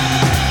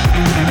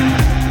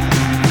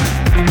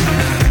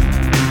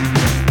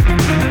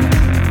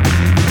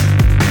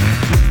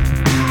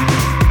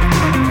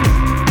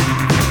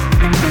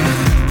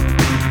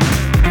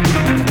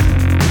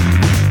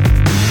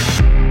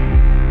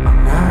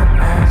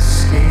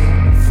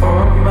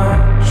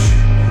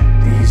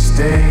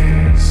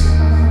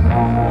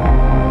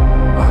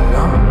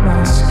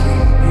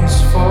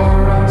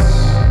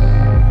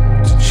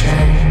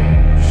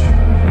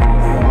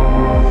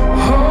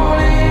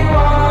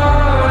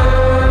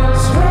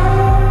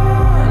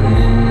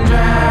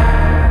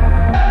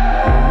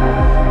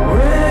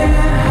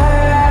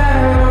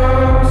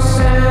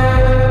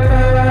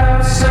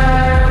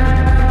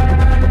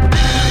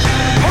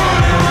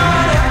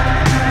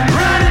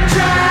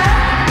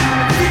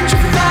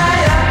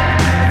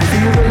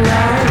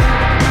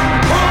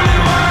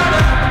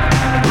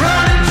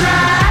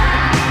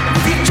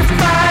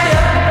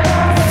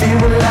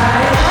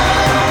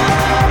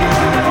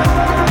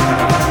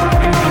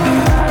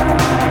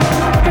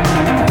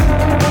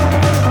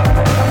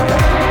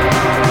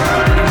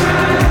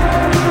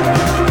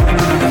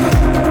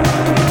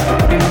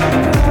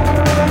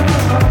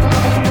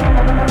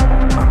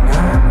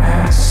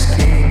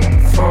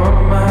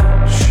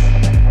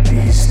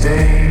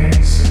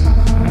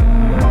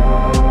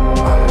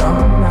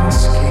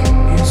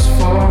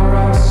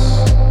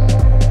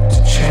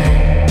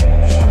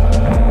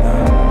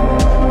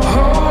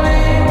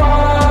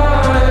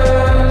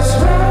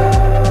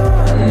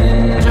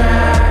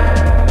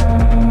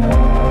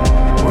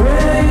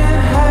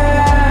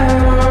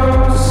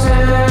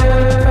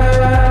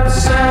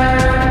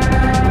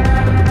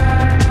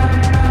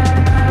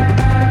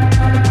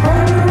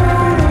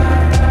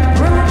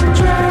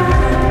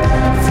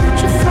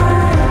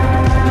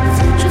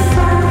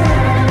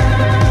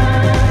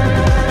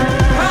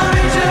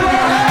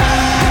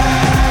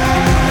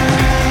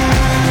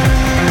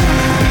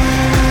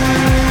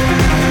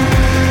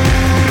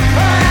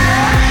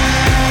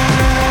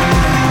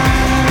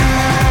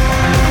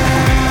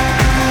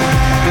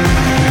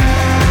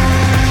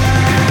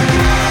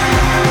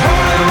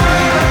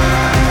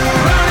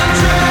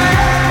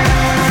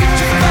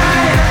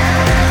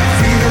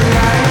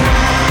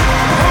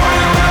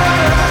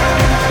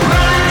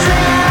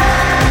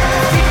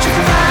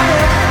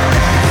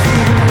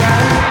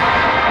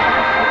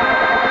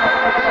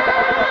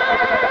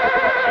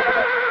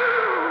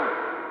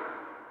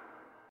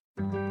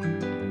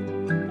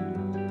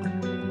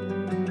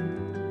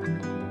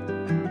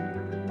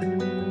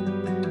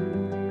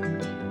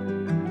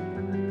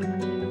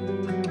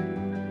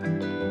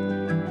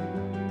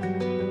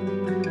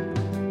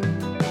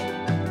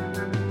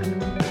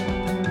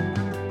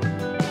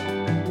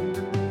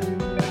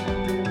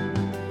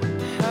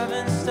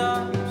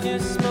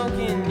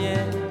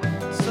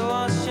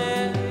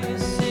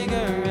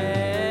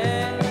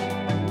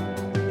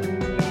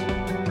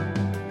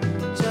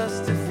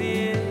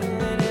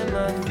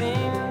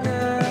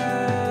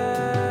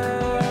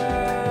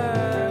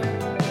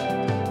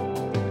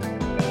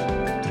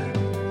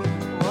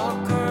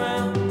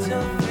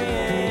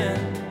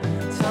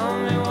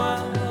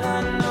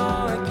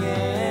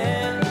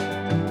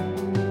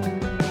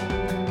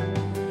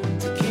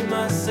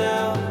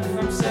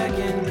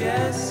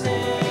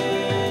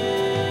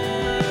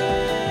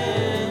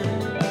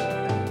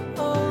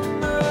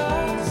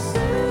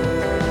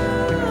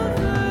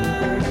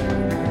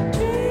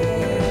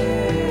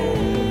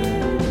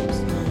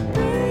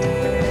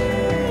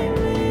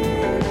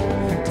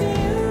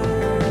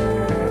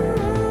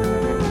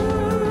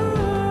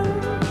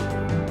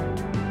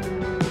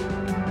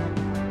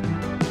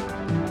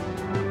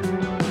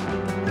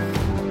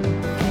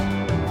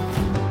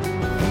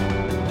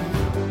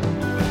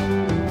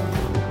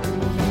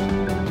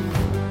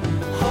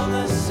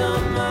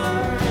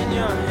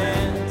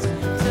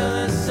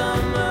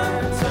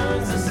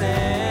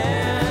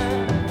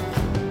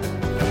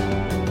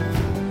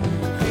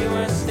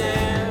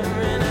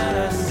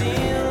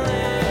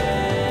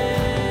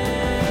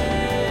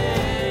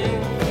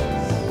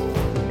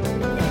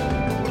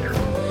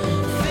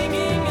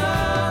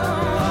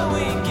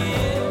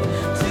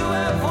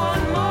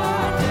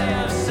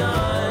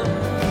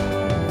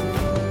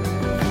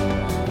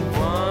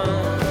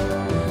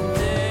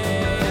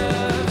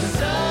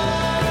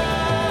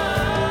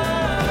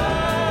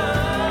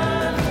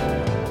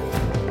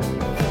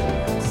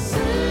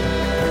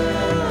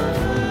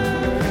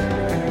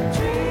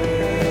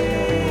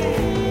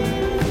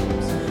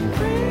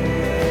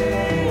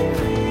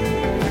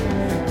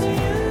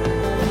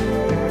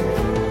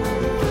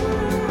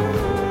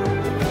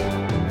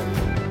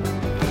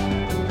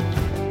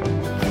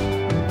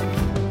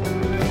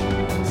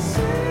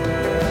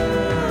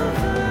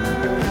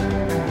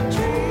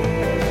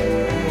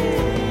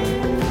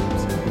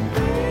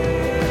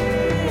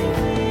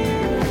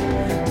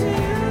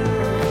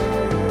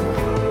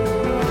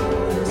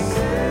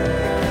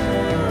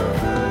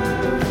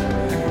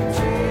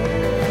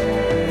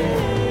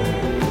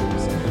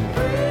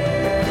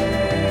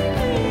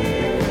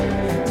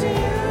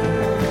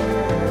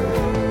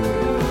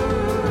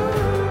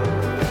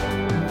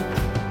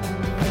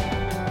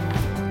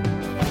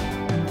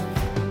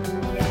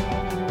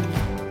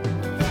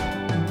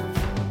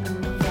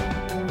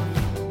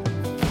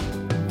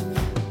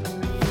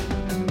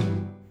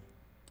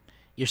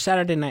 your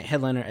Saturday night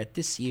headliner at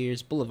this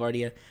year's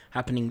Boulevardia,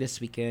 happening this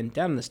weekend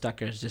down in the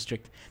Stockyards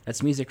District.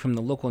 That's music from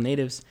the local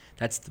natives.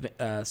 That's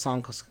the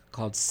song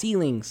called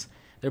Ceilings.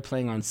 They're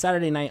playing on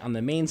Saturday night on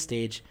the main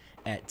stage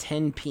at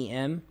 10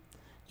 p.m.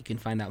 You can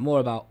find out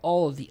more about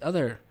all of the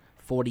other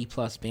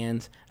 40-plus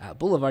bands at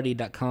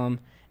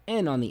boulevardia.com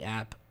and on the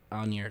app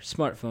on your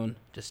smartphone.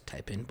 Just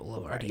type in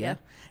Boulevardia,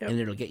 and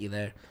it'll get you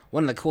there.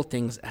 One of the cool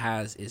things it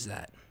has is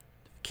that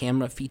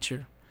camera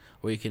feature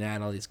where you can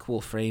add all these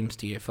cool frames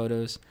to your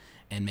photos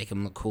and make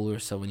them look cooler,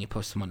 so when you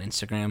post them on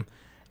Instagram,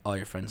 all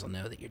your friends will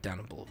know that you're down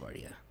in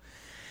Boulevardia.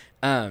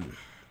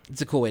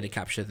 It's a cool way to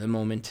capture the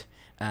moment.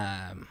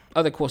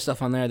 Other cool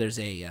stuff on there, there's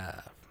a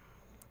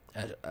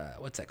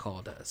what's that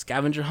called? A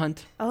scavenger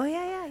hunt. Oh,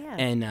 yeah.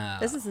 And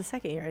this is the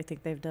second year I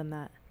think they've done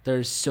that.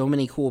 there's so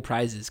many cool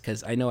prizes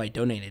because I know I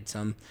donated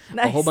some.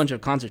 Nice. A whole bunch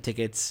of concert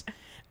tickets.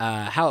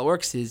 How it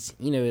works is,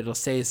 it'll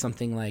say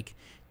something like,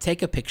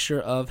 take a picture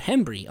of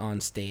Hembry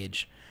on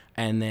stage.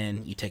 And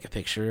then you take a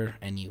picture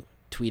and you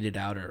tweet it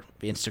out or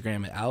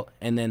Instagram it out.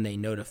 And then they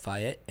notify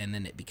it. And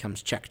then it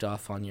becomes checked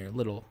off on your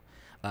little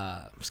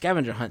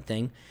scavenger hunt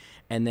thing.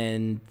 And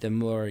then the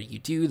more you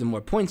do, the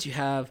more points you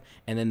have.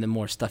 And then the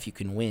more stuff you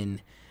can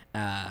win.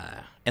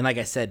 And like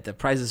I said, the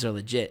prizes are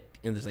legit.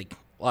 And there's like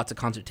lots of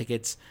concert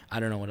tickets.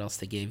 I don't know what else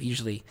they gave.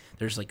 Usually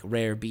there's like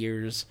rare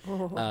beers,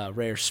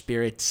 rare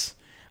spirits,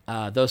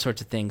 those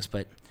sorts of things.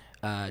 But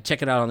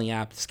check it out on the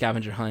app,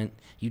 Scavenger Hunt.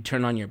 You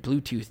turn on your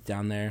Bluetooth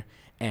down there,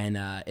 and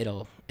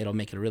it'll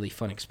make it a really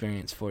fun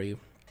experience for you.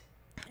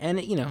 And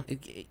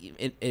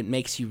it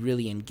makes you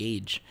really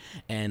engage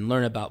and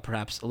learn about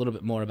perhaps a little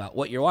bit more about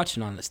what you're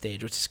watching on the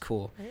stage, which is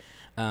cool. Right.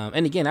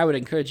 And again, I would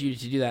encourage you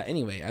to do that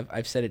anyway.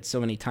 I've said it so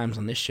many times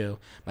on this show.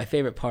 My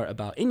favorite part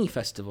about any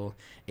festival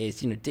is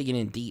digging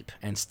in deep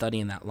and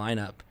studying that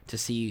lineup to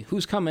see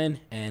who's coming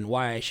and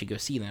why I should go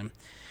see them.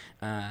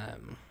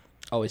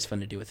 Always fun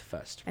to do with the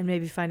fest. And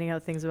maybe finding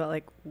out things about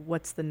like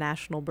what's the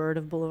national bird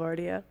of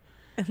Boulevardia,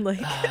 and like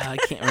I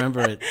can't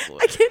remember it.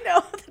 I can't know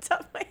off the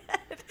top of my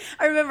head.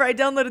 I remember I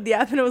downloaded the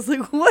app and I was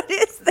like, what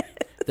is this?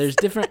 There's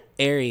different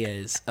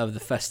areas of the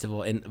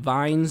festival, and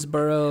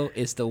Vinesboro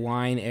is the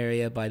wine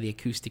area by the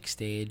acoustic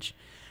stage.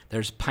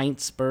 There's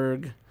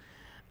Pintsburg.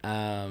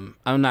 I'm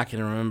not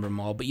going to remember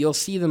them all, but you'll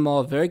see them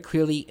all very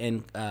clearly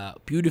and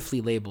beautifully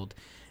labeled.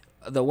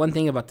 The one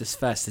thing about this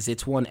fest is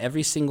it's won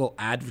every single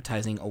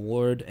advertising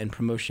award and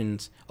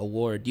promotions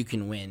award you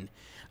can win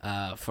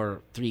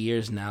for 3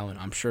 years now, and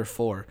I'm sure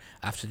 4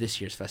 after this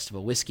year's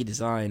festival. Whiskey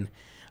Design,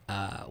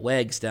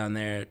 Wags down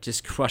there,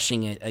 just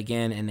crushing it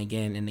again and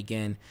again and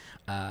again.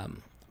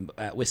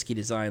 At Whiskey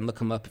Design, look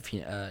them up if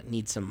you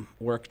need some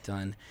work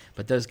done.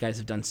 But those guys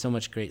have done so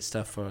much great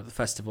stuff for the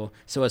festival.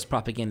 So has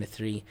Propaganda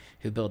 3,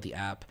 who build the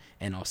app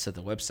and also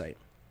the website.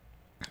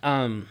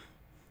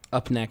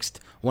 Up next,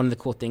 one of the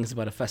cool things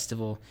about a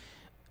festival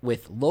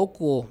with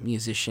local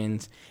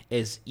musicians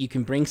is you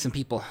can bring some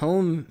people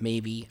home,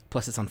 maybe,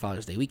 plus it's on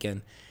Father's Day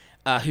weekend,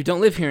 who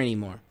don't live here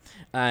anymore.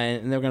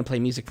 And they're going to play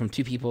music from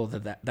 2 people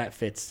that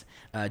fits.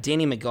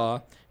 Danny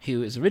McGaw,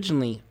 who is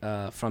originally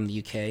from the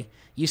UK,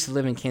 used to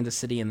live in Kansas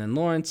City and then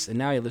Lawrence, and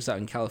now he lives out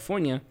in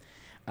California.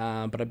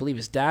 But I believe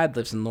his dad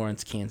lives in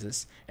Lawrence,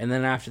 Kansas. And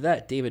then after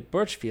that, David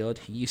Birchfield,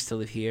 who used to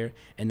live here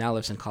and now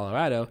lives in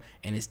Colorado,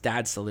 and his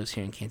dad still lives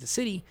here in Kansas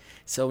City.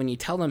 So when you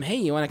tell them, hey,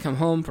 you want to come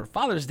home for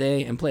Father's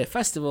Day and play a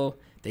festival,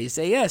 they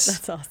say yes.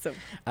 That's awesome.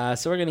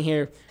 So we're going to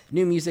hear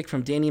new music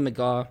from Danny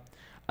McGaw.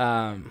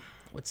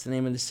 What's the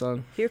name of this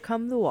song? Here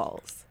Come the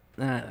Walls.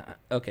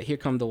 Okay, Here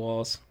Come the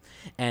Walls.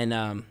 And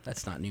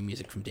that's not new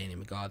music from Danny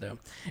McGaw, though.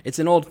 It's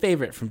an old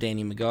favorite from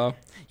Danny McGaw.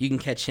 You can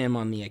catch him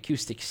on the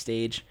acoustic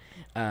stage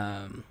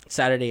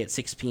Saturday at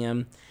 6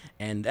 p.m.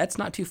 And that's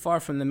not too far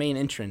from the main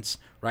entrance,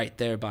 right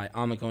there by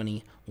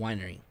Amagoni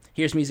Winery.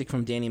 Here's music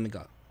from Danny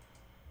McGaw.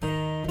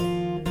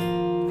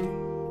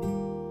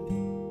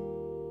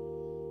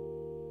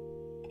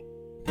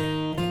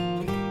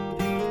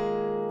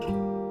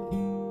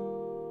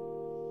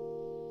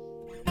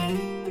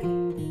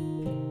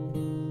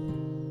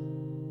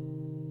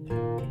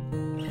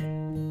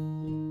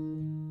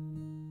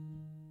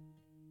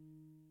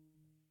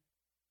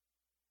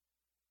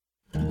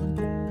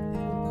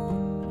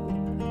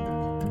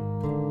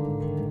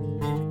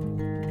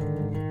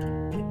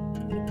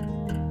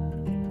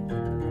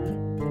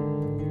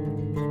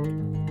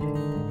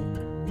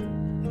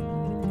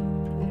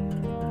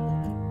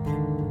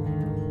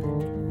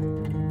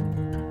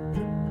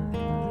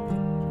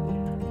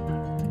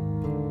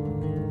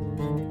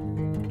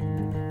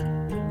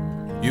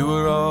 You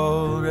were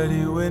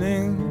already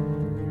winning,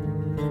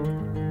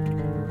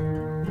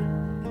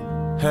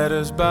 had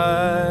us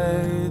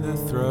by the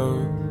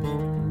throat.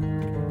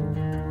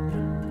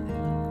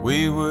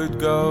 We would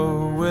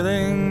go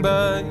willing,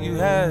 but you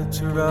had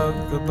to rock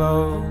the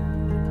boat.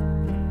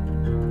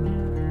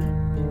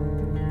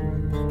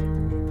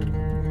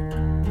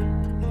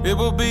 It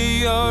will be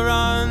your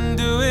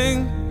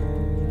undoing,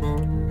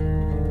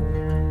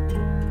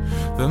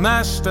 the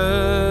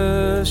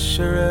master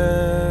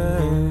charade.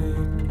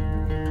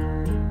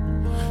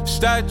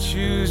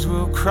 Statues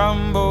will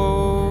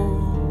crumble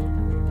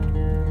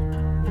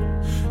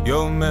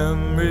your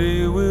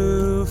memory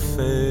will fade.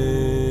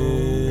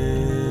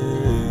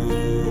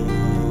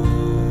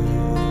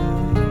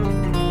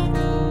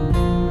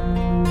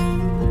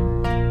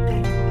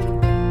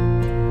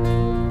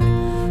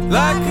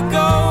 Like a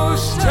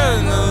ghost,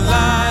 turn the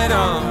light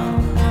on,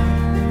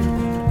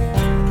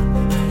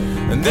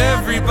 and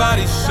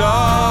everybody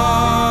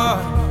saw.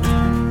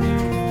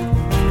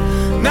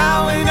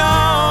 Now we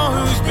know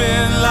who's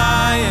been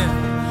lying,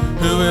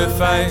 who we're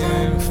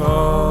fighting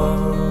for.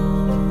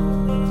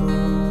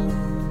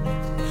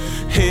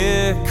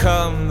 Here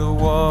come the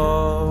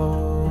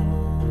walls.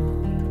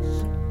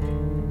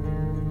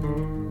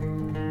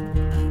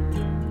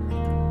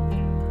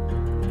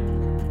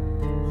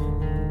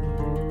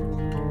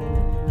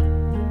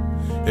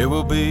 It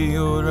will be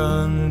your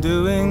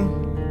undoing,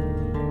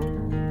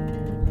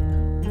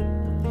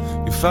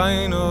 your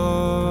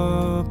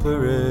final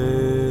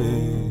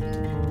parade.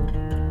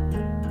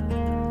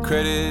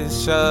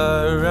 Credits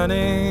are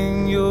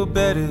running, your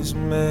bed is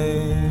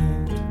made.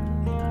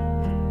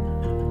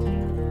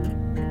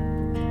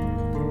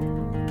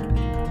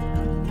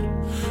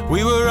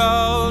 We were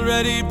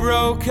already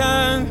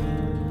broken.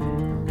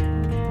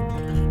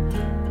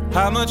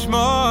 How much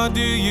more do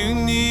you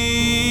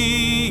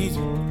need?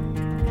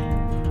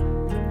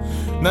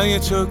 Now you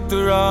took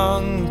the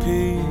wrong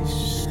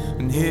piece,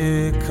 and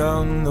here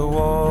come the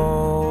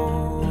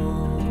walls.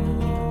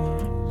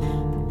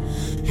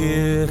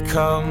 Here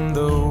come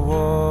the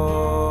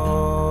walls.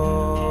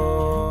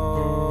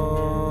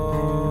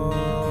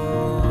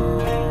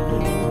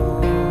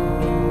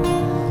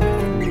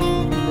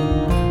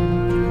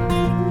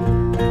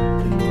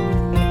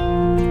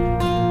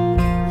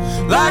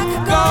 Like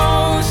a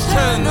ghost,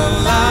 turn the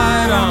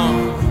light on,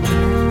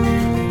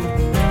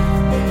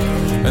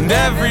 and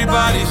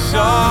everybody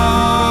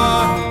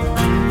saw.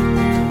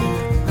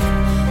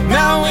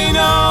 Now we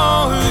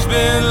know who's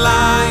been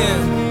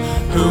lying,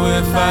 who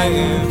we're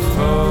fighting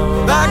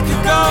for. Like a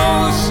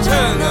ghost,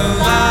 turn the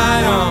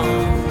light on,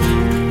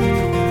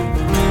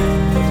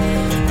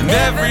 and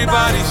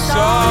everybody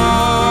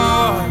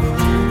saw.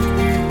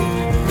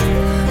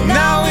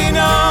 Now we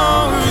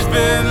know who's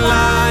been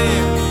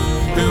lying,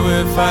 who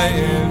we're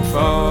fighting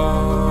for.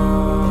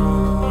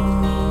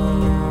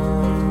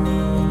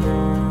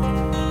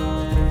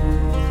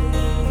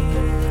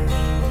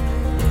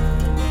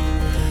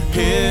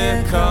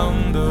 Here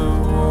come the walls.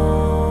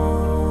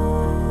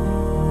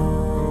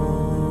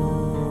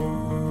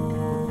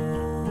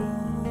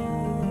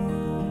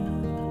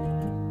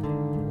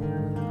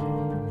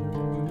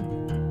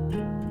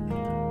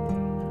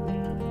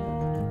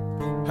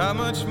 How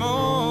much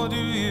more do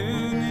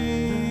you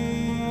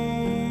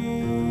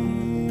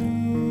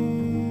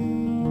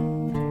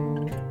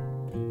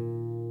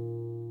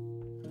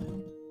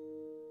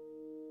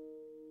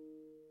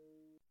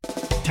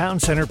Town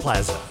Center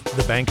Plaza,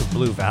 the Bank of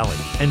Blue Valley,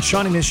 and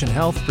Shawnee Mission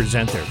Health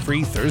present their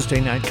free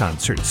Thursday night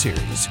concert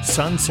series,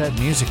 Sunset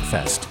Music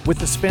Fest, with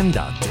the Spin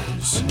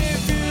Doctors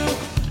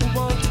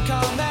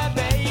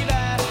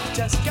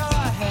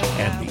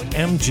and the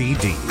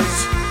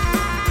MGDs.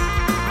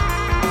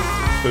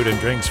 Food and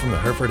drinks from the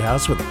Hereford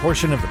House with a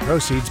portion of the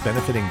proceeds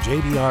benefiting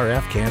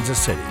JDRF Kansas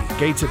City.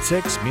 Gates at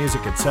 6,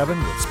 music at 7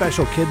 with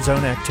special Kids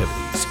Zone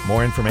activities.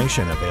 More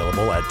information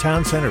available at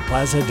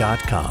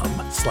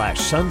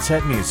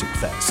towncenterplaza.com/Sunset Music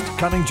Fest.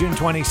 Coming June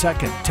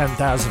 22nd,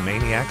 10,000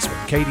 Maniacs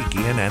with Katie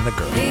Gian and the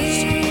Girls.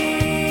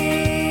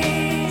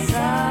 These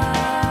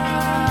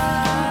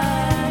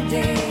are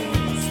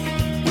days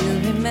you'll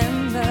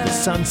remember. The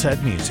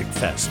Sunset Music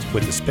Fest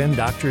with the Spin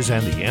Doctors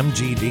and the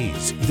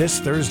MGDs this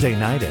Thursday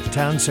night at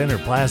Town Center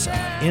Plaza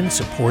in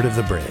support of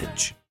the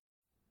bridge.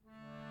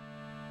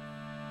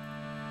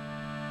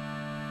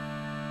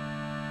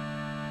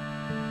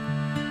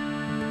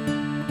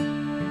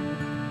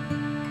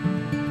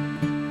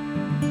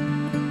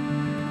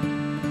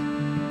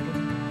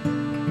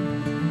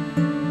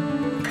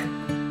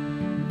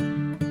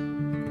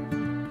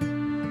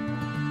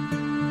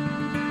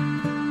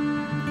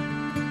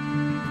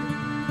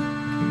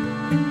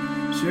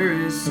 Sure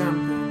is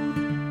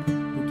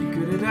something like you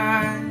could have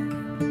died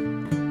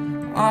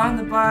on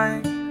the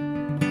bike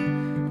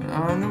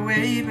on the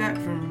way back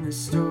from the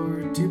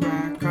store to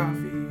buy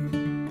coffee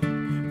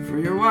for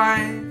your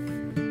wife.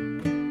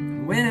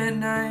 Went at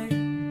night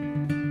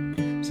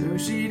so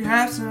she'd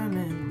have some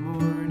in the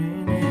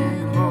morning.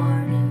 In the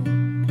morning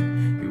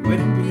it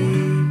wouldn't be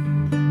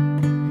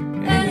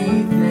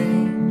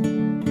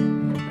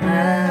anything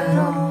at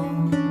all,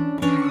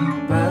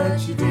 but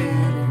you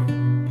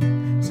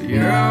didn't, so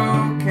you're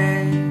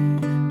okay.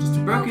 Just a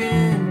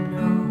broken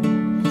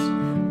nose,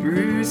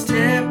 bruised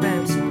hip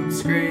and some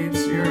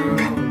scrapes. You're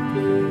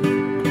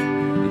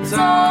okay. It's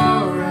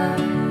alright.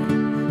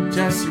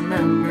 Just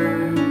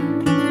remember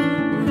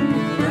when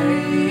you're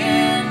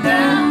laying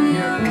down,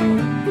 you're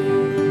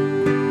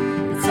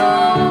okay. It's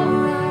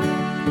alright.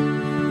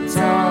 It's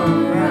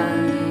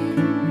alright.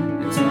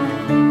 It's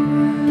alright.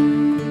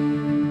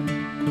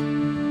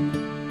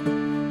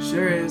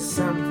 Sure is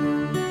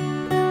something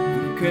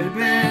you could have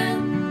been.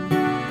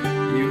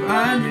 You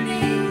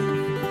underneath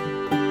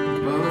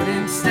the boat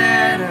in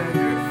instead of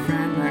your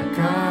friend not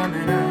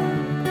coming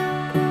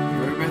out.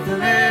 For a breath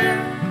of air,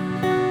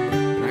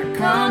 not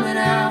coming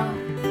out.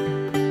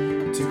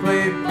 To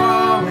play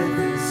ball with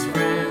his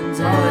friends,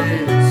 all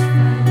his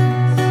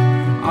friends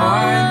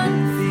are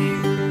in the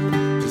field,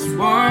 just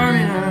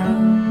warming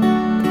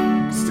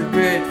up. Just a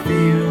great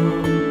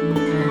field,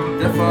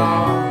 the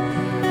fall,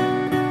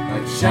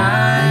 like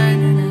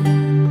shining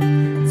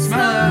in.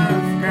 Smell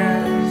of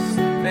grass,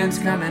 fence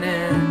coming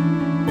in.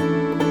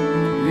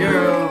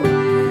 You're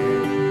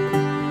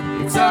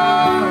okay, it's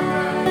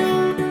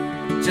alright.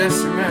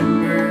 Just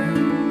remember,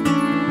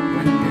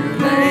 when you're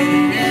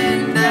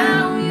laying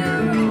down,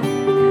 you're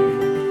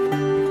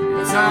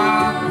okay. It's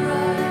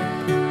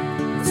alright,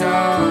 it's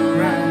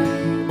alright,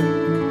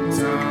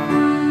 it's alright.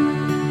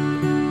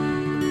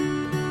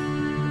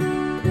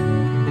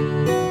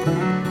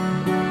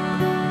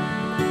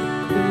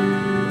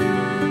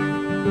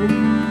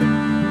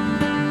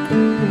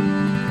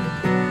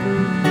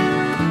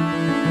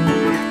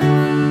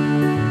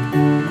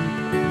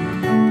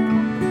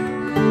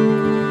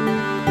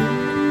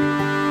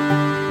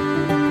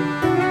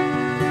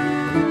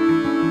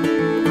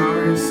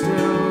 Cars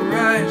still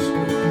rush,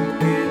 but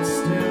it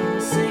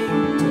still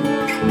seemed to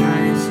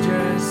nice,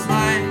 just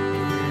like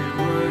it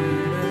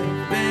would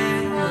have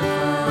been if I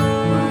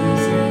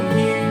wasn't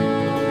here.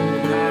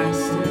 But I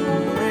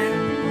still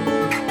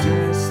am.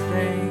 Just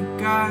thank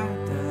God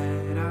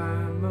that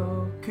I'm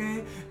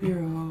okay.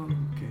 You're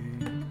okay.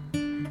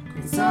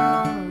 It's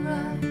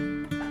alright.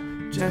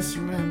 Just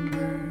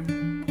remember,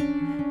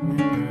 when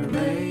you're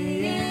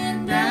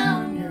laying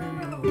down, you're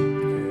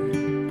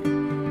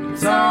okay.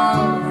 It's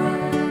alright.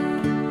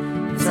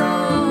 It's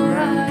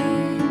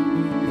alright,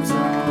 it's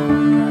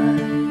alright,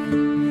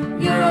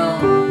 you're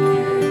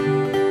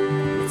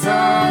okay. It's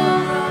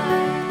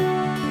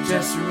alright,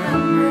 just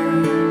remember,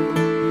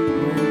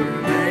 when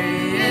you're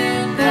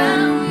laying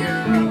down,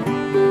 you're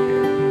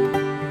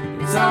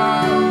okay. It's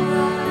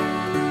alright,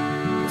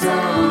 it's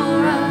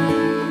alright,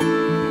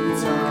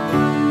 it's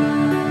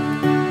alright,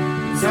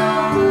 it's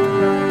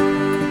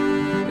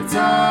alright, it's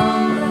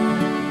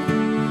alright,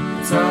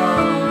 it's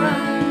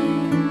alright,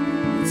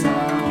 it's alright.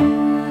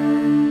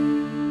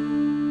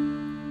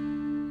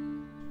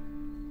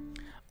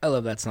 I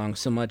love that song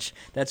so much.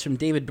 That's from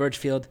David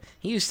Birchfield.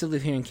 He used to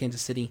live here in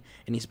Kansas City,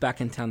 and he's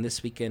back in town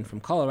this weekend from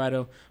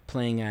Colorado,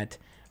 playing at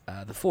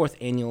the 4th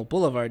Annual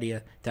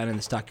Boulevardia down in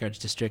the Stockyards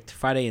District,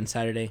 Friday and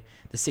Saturday,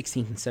 the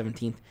 16th and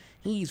 17th.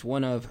 He's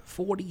one of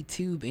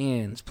 42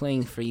 bands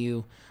playing for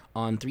you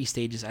on 3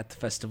 stages at the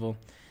festival.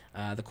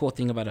 The cool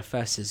thing about a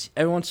fest is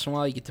every once in a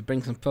while you get to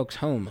bring some folks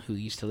home who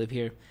used to live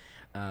here,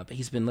 but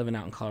he's been living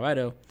out in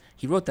Colorado.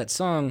 He wrote that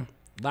song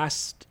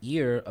last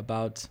year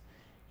about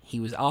he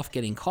was off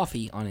getting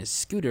coffee on his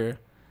scooter,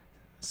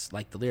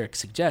 like the lyrics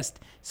suggest,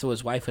 so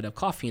his wife would have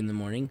coffee in the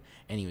morning,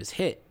 and he was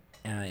hit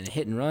in a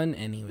hit and run,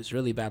 and he was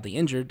really badly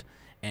injured,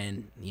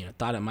 and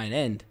thought it might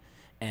end.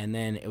 And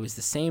then it was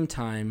the same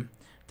time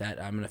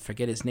that I'm going to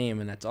forget his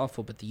name, and that's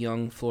awful, but the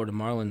young Florida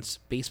Marlins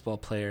baseball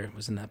player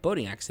was in that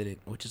boating accident,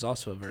 which is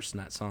also a verse in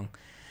that song.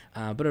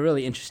 But a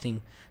really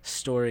interesting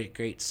story,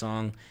 great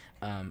song.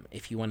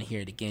 If you want to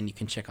hear it again, you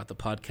can check out the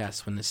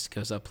podcast when this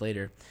goes up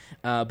later.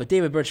 But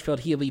David Birchfield,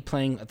 he'll be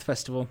playing at the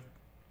festival.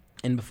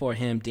 And before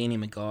him, Danny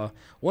McGaw,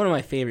 one of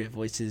my favorite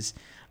voices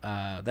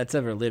that's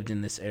ever lived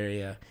in this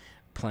area,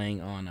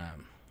 playing on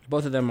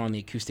both of them on the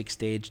acoustic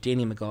stage.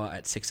 Danny McGaw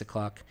at 6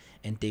 o'clock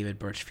and David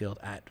Birchfield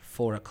at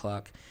 4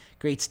 o'clock.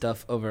 Great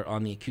stuff over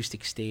on the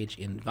acoustic stage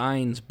in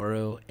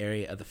Vinesboro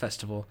area of the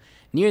festival,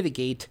 near the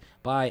gate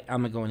by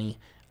Amagoni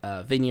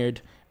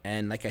Vineyard.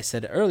 And like I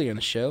said earlier in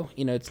the show,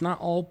 it's not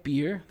all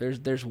beer.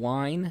 There's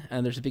wine,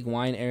 and there's a big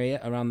wine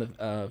area around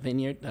the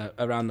vineyard,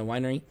 around the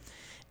winery.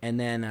 And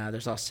then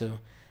there's also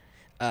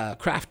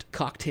craft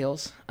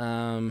cocktails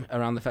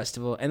around the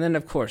festival. And then,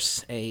 of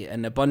course,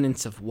 an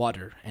abundance of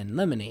water and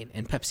lemonade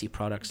and Pepsi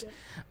products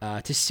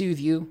to soothe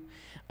you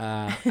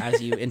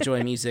as you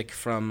enjoy music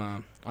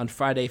from on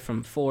Friday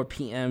from 4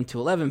 p.m. to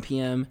 11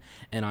 p.m.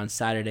 and on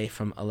Saturday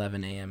from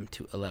 11 a.m.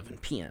 to 11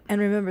 p.m. And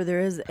remember,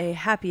 there is a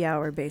happy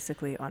hour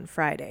basically on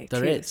Friday,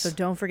 There too. is. So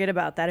don't forget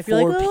about that. If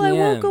you're like, 4 I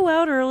won't p.m. go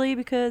out early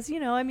because,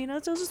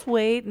 I'll just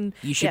wait. And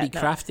You should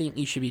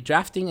You should be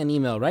drafting an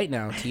email right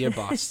now to your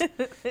boss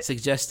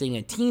suggesting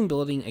a team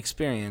building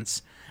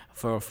experience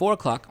for 4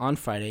 o'clock on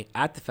Friday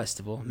at the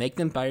festival. Make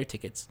them buy your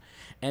tickets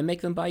and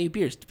make them buy you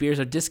beers. Beers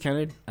are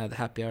discounted at the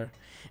happy hour.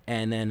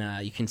 And then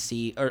you can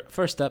see,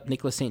 first up,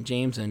 Nicholas St.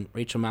 James and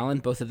Rachel Mallon.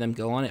 Both of them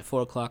go on at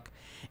 4 o'clock.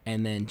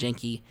 And then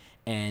Jenky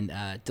and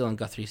Dylan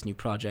Guthrie's new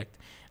project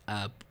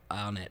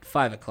on at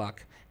 5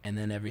 o'clock. And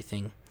then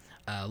everything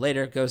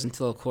later goes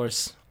until, of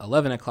course,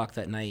 11 o'clock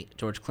that night.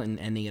 George Clinton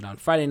ending it on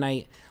Friday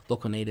night.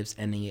 Local Natives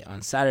ending it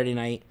on Saturday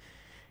night.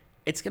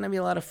 It's going to be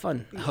a lot of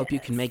fun. I hope you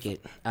can make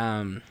it.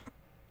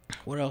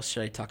 What else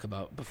should I talk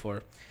about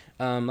before?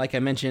 Like I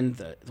mentioned,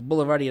 the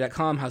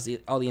Boulevardia.com has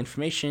all the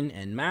information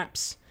and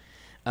maps.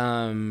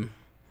 I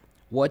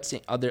went through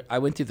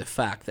the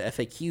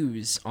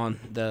FAQs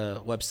on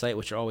the website,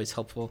 which are always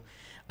helpful.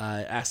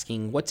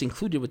 asking what's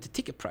included with the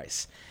ticket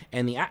price.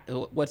 And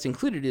what's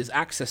included is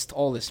access to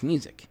all this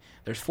music.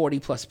 There's 40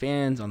 plus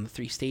bands on the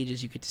 3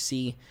 stages you get to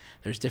see.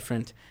 There's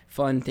different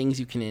fun things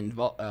you can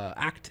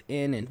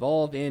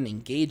involve in,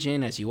 engage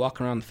in as you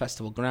walk around the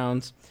festival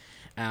grounds.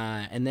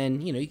 And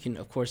then, you can,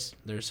 of course,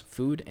 there's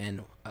food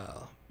and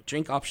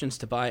drink options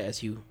to buy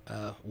as you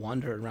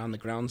wander around the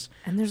grounds.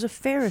 And there's a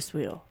Ferris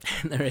wheel.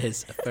 There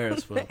is a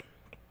Ferris wheel.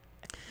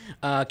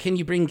 Can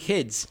you bring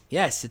kids?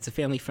 Yes, it's a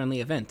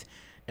family-friendly event.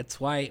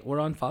 That's why we're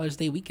on Father's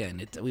Day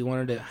weekend. We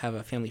wanted to have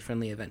a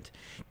family-friendly event.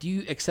 Do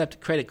you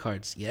accept credit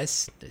cards?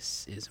 Yes,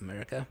 this is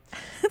America.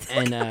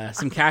 And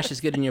some cash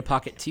is good in your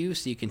pocket, too,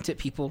 so you can tip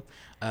people.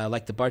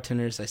 Like the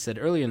bartenders I said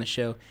earlier in the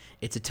show,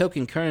 it's a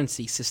token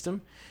currency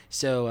system.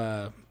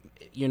 So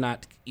you're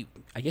not...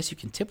 I guess you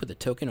can tip with a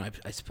token,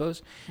 I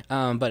suppose.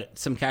 But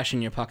some cash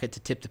in your pocket to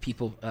tip the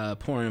people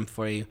pouring them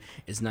for you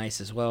is nice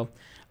as well.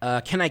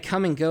 Can I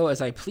come and go as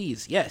I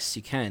please? Yes,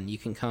 you can. You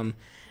can come...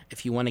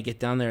 If you want to get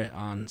down there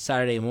on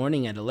Saturday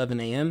morning at 11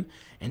 a.m.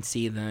 and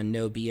see the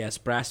No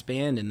BS Brass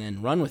Band and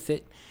then Run With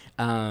It.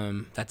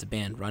 That's a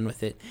band, Run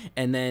With It.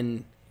 And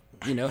then,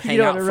 hang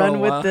out for a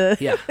while.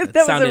 Yeah, that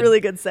was a really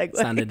good segue.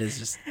 Sounded as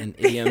just an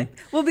idiom.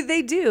 Well, but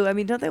they do. I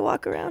mean, don't they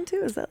walk around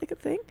too? Is that like a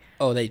thing?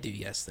 Oh, they do,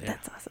 yes.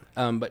 That's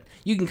awesome. But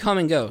you can come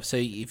and go. So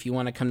if you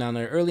want to come down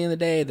there early in the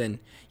day, then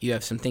you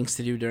have some things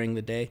to do during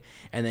the day.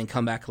 And then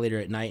come back later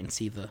at night and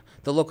see the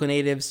local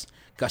natives,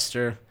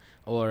 Guster,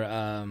 or...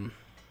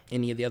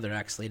 any of the other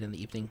acts late in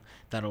the evening.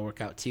 That'll work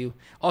out too.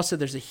 Also,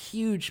 there's a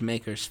huge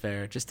Makers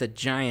Fair, just a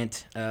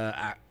giant,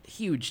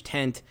 huge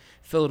tent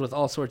filled with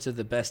all sorts of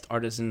the best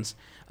artisans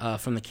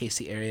from the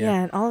KC area.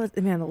 Yeah, and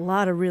a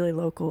lot of really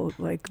local,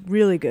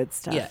 really good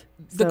stuff. Yeah,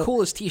 the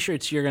coolest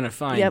T-shirts you're gonna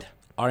find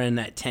are in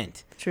that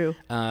tent. True.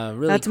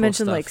 Really Not to cool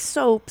mention stuff.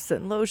 Soaps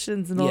and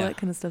lotions and all that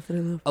kind of stuff that I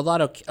love.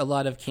 A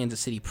lot of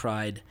Kansas City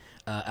pride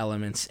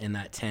elements in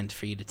that tent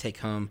for you to take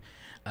home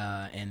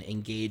and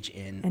engage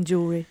in. And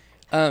jewelry.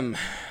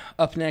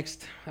 Up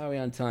next, how are we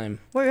on time?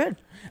 We're good.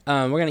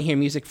 We're going to hear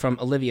music from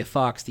Olivia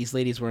Fox. These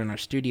ladies were in our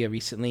studio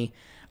recently.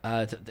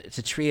 It's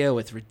a trio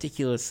with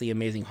ridiculously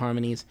amazing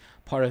harmonies,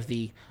 part of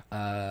the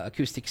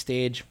acoustic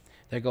stage.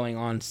 They're going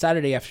on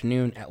Saturday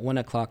afternoon at 1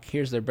 o'clock.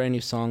 Here's their brand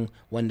new song,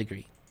 1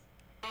 Degree.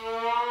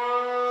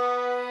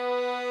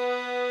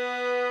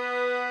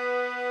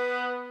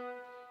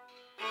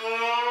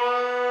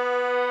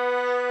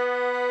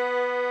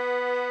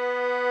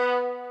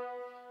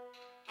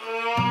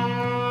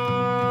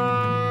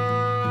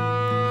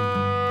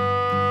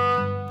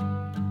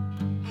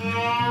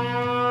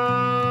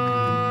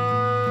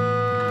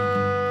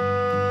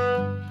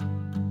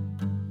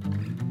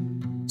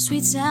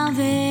 Sweet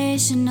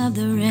salvation of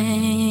the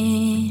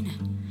rain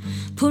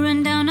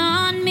pouring down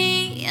on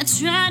me. I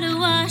try to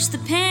wash the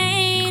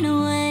pain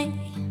away,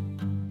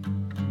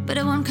 but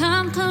it won't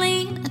come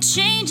clean. A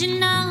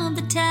changing of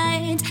the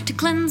tides to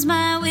cleanse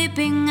my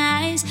weeping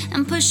eyes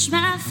and push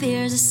my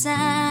fears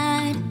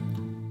aside.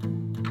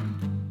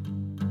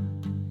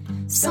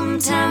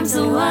 Sometimes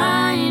the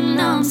wine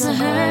numbs the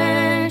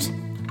hurt.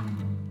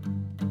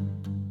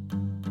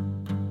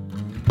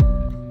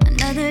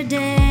 Another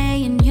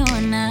day and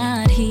you're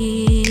not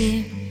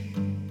here.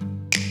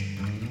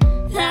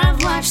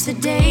 I've watched the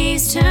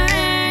days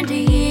turn to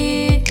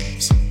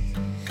years.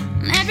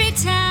 Every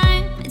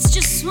time it's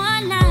just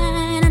one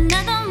line.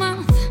 Another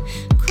month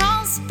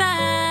crawls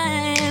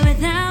by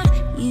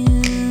without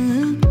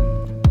you.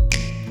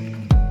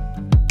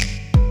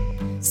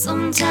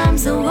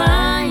 Sometimes the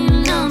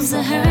wine numbs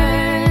the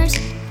hurt.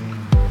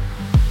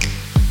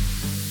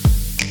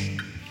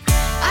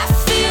 I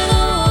feel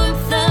the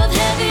warmth of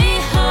heavy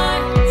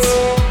hearts.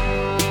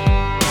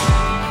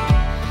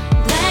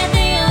 Glad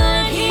they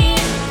aren't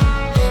here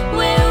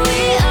where we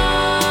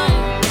are.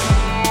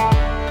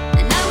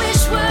 And I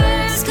wish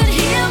words could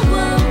heal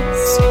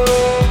wounds.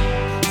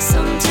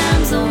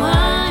 Sometimes the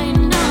wine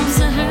numbs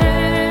the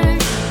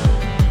hurt.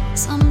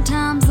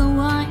 Sometimes the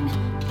wine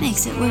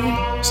makes it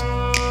worse.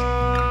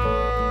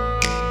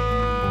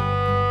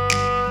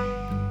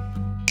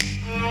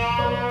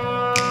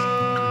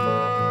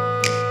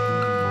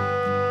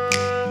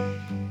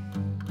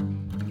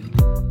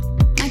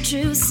 My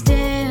truth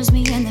stares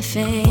me in the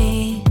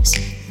face.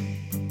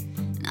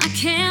 I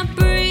can't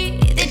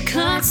breathe, it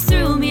cuts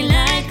through me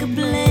like a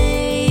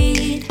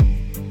blade.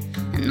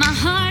 And my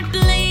heart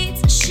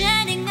bleeds,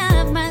 shedding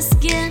of my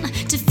skin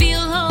to feel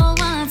whole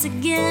once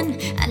again.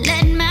 I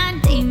let my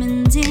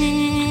demons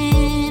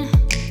in.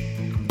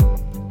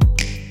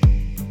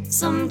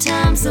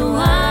 Sometimes the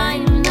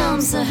wine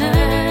numbs the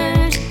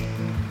hurt.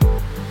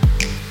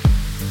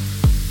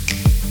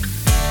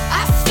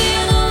 I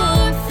feel the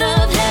warmth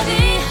of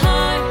heavy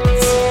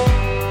hearts.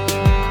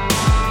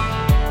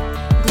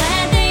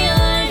 Glad they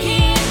aren't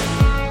here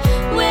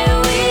where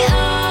we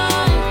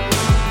are.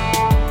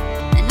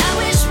 And I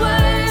wish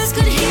words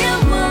could heal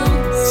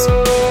wounds.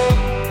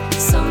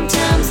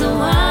 Sometimes the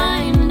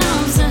wine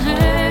numbs the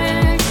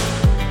hurt.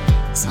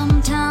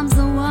 Sometimes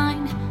the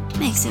wine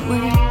makes it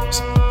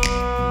worse.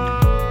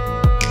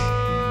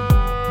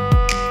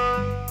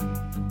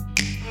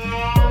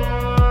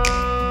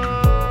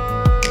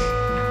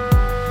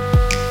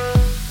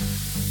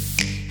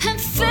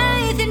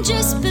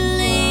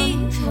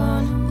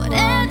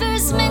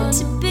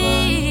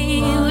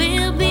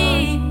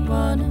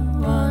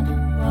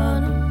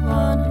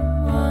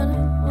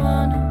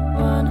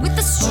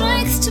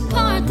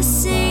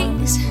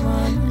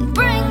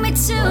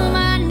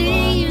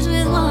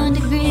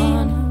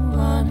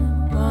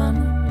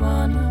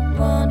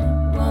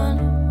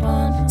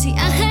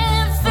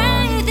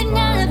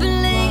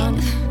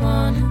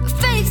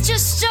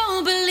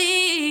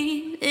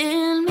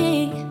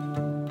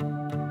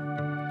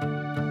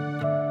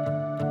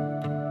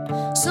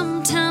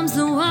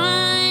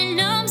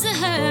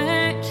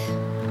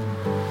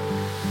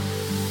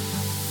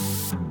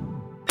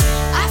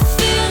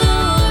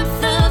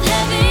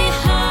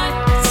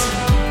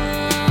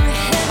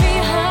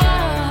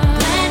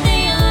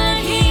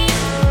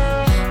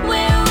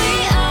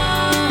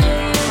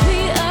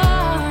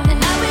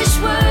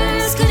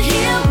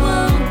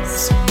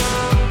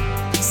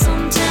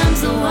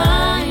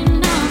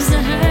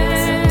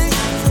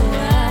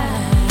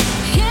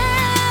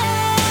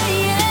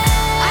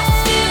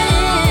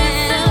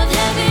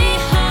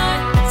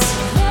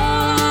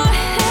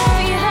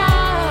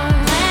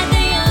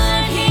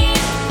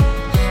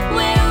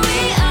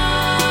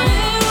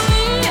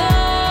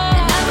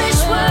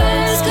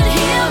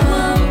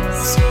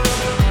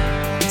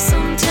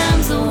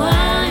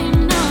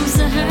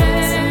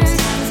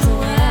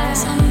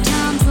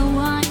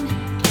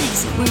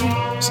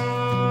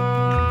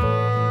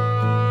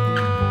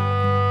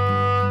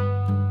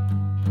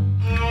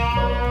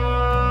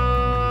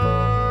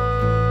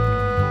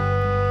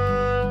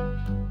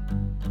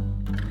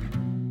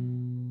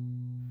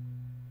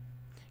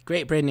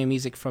 Great brand new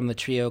music from the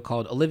trio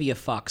called Olivia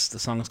Fox. The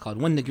song is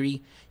called 1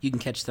 Degree. You can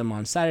catch them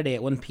on Saturday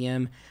at 1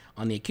 p.m.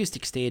 on the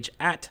acoustic stage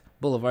at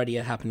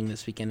Boulevardia, happening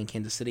this weekend in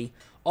Kansas City.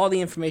 All the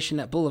information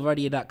at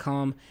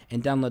boulevardia.com,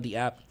 and download the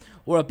app.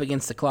 We're up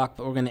against the clock,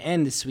 but we're going to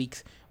end this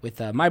week with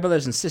My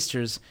Brothers and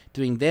Sisters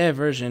doing their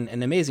version,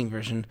 an amazing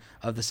version,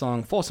 of the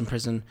song Folsom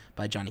Prison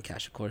by Johnny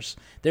Cash, of course.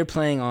 They're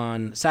playing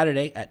on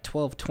Saturday at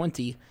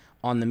 12:20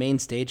 on the main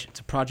stage. It's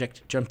a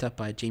project dreamt up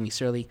by Jamie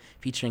Surley,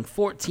 featuring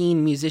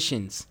 14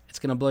 musicians. It's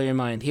going to blow your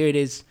mind. Here it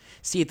is.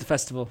 See you at the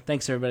festival.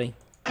 Thanks, everybody.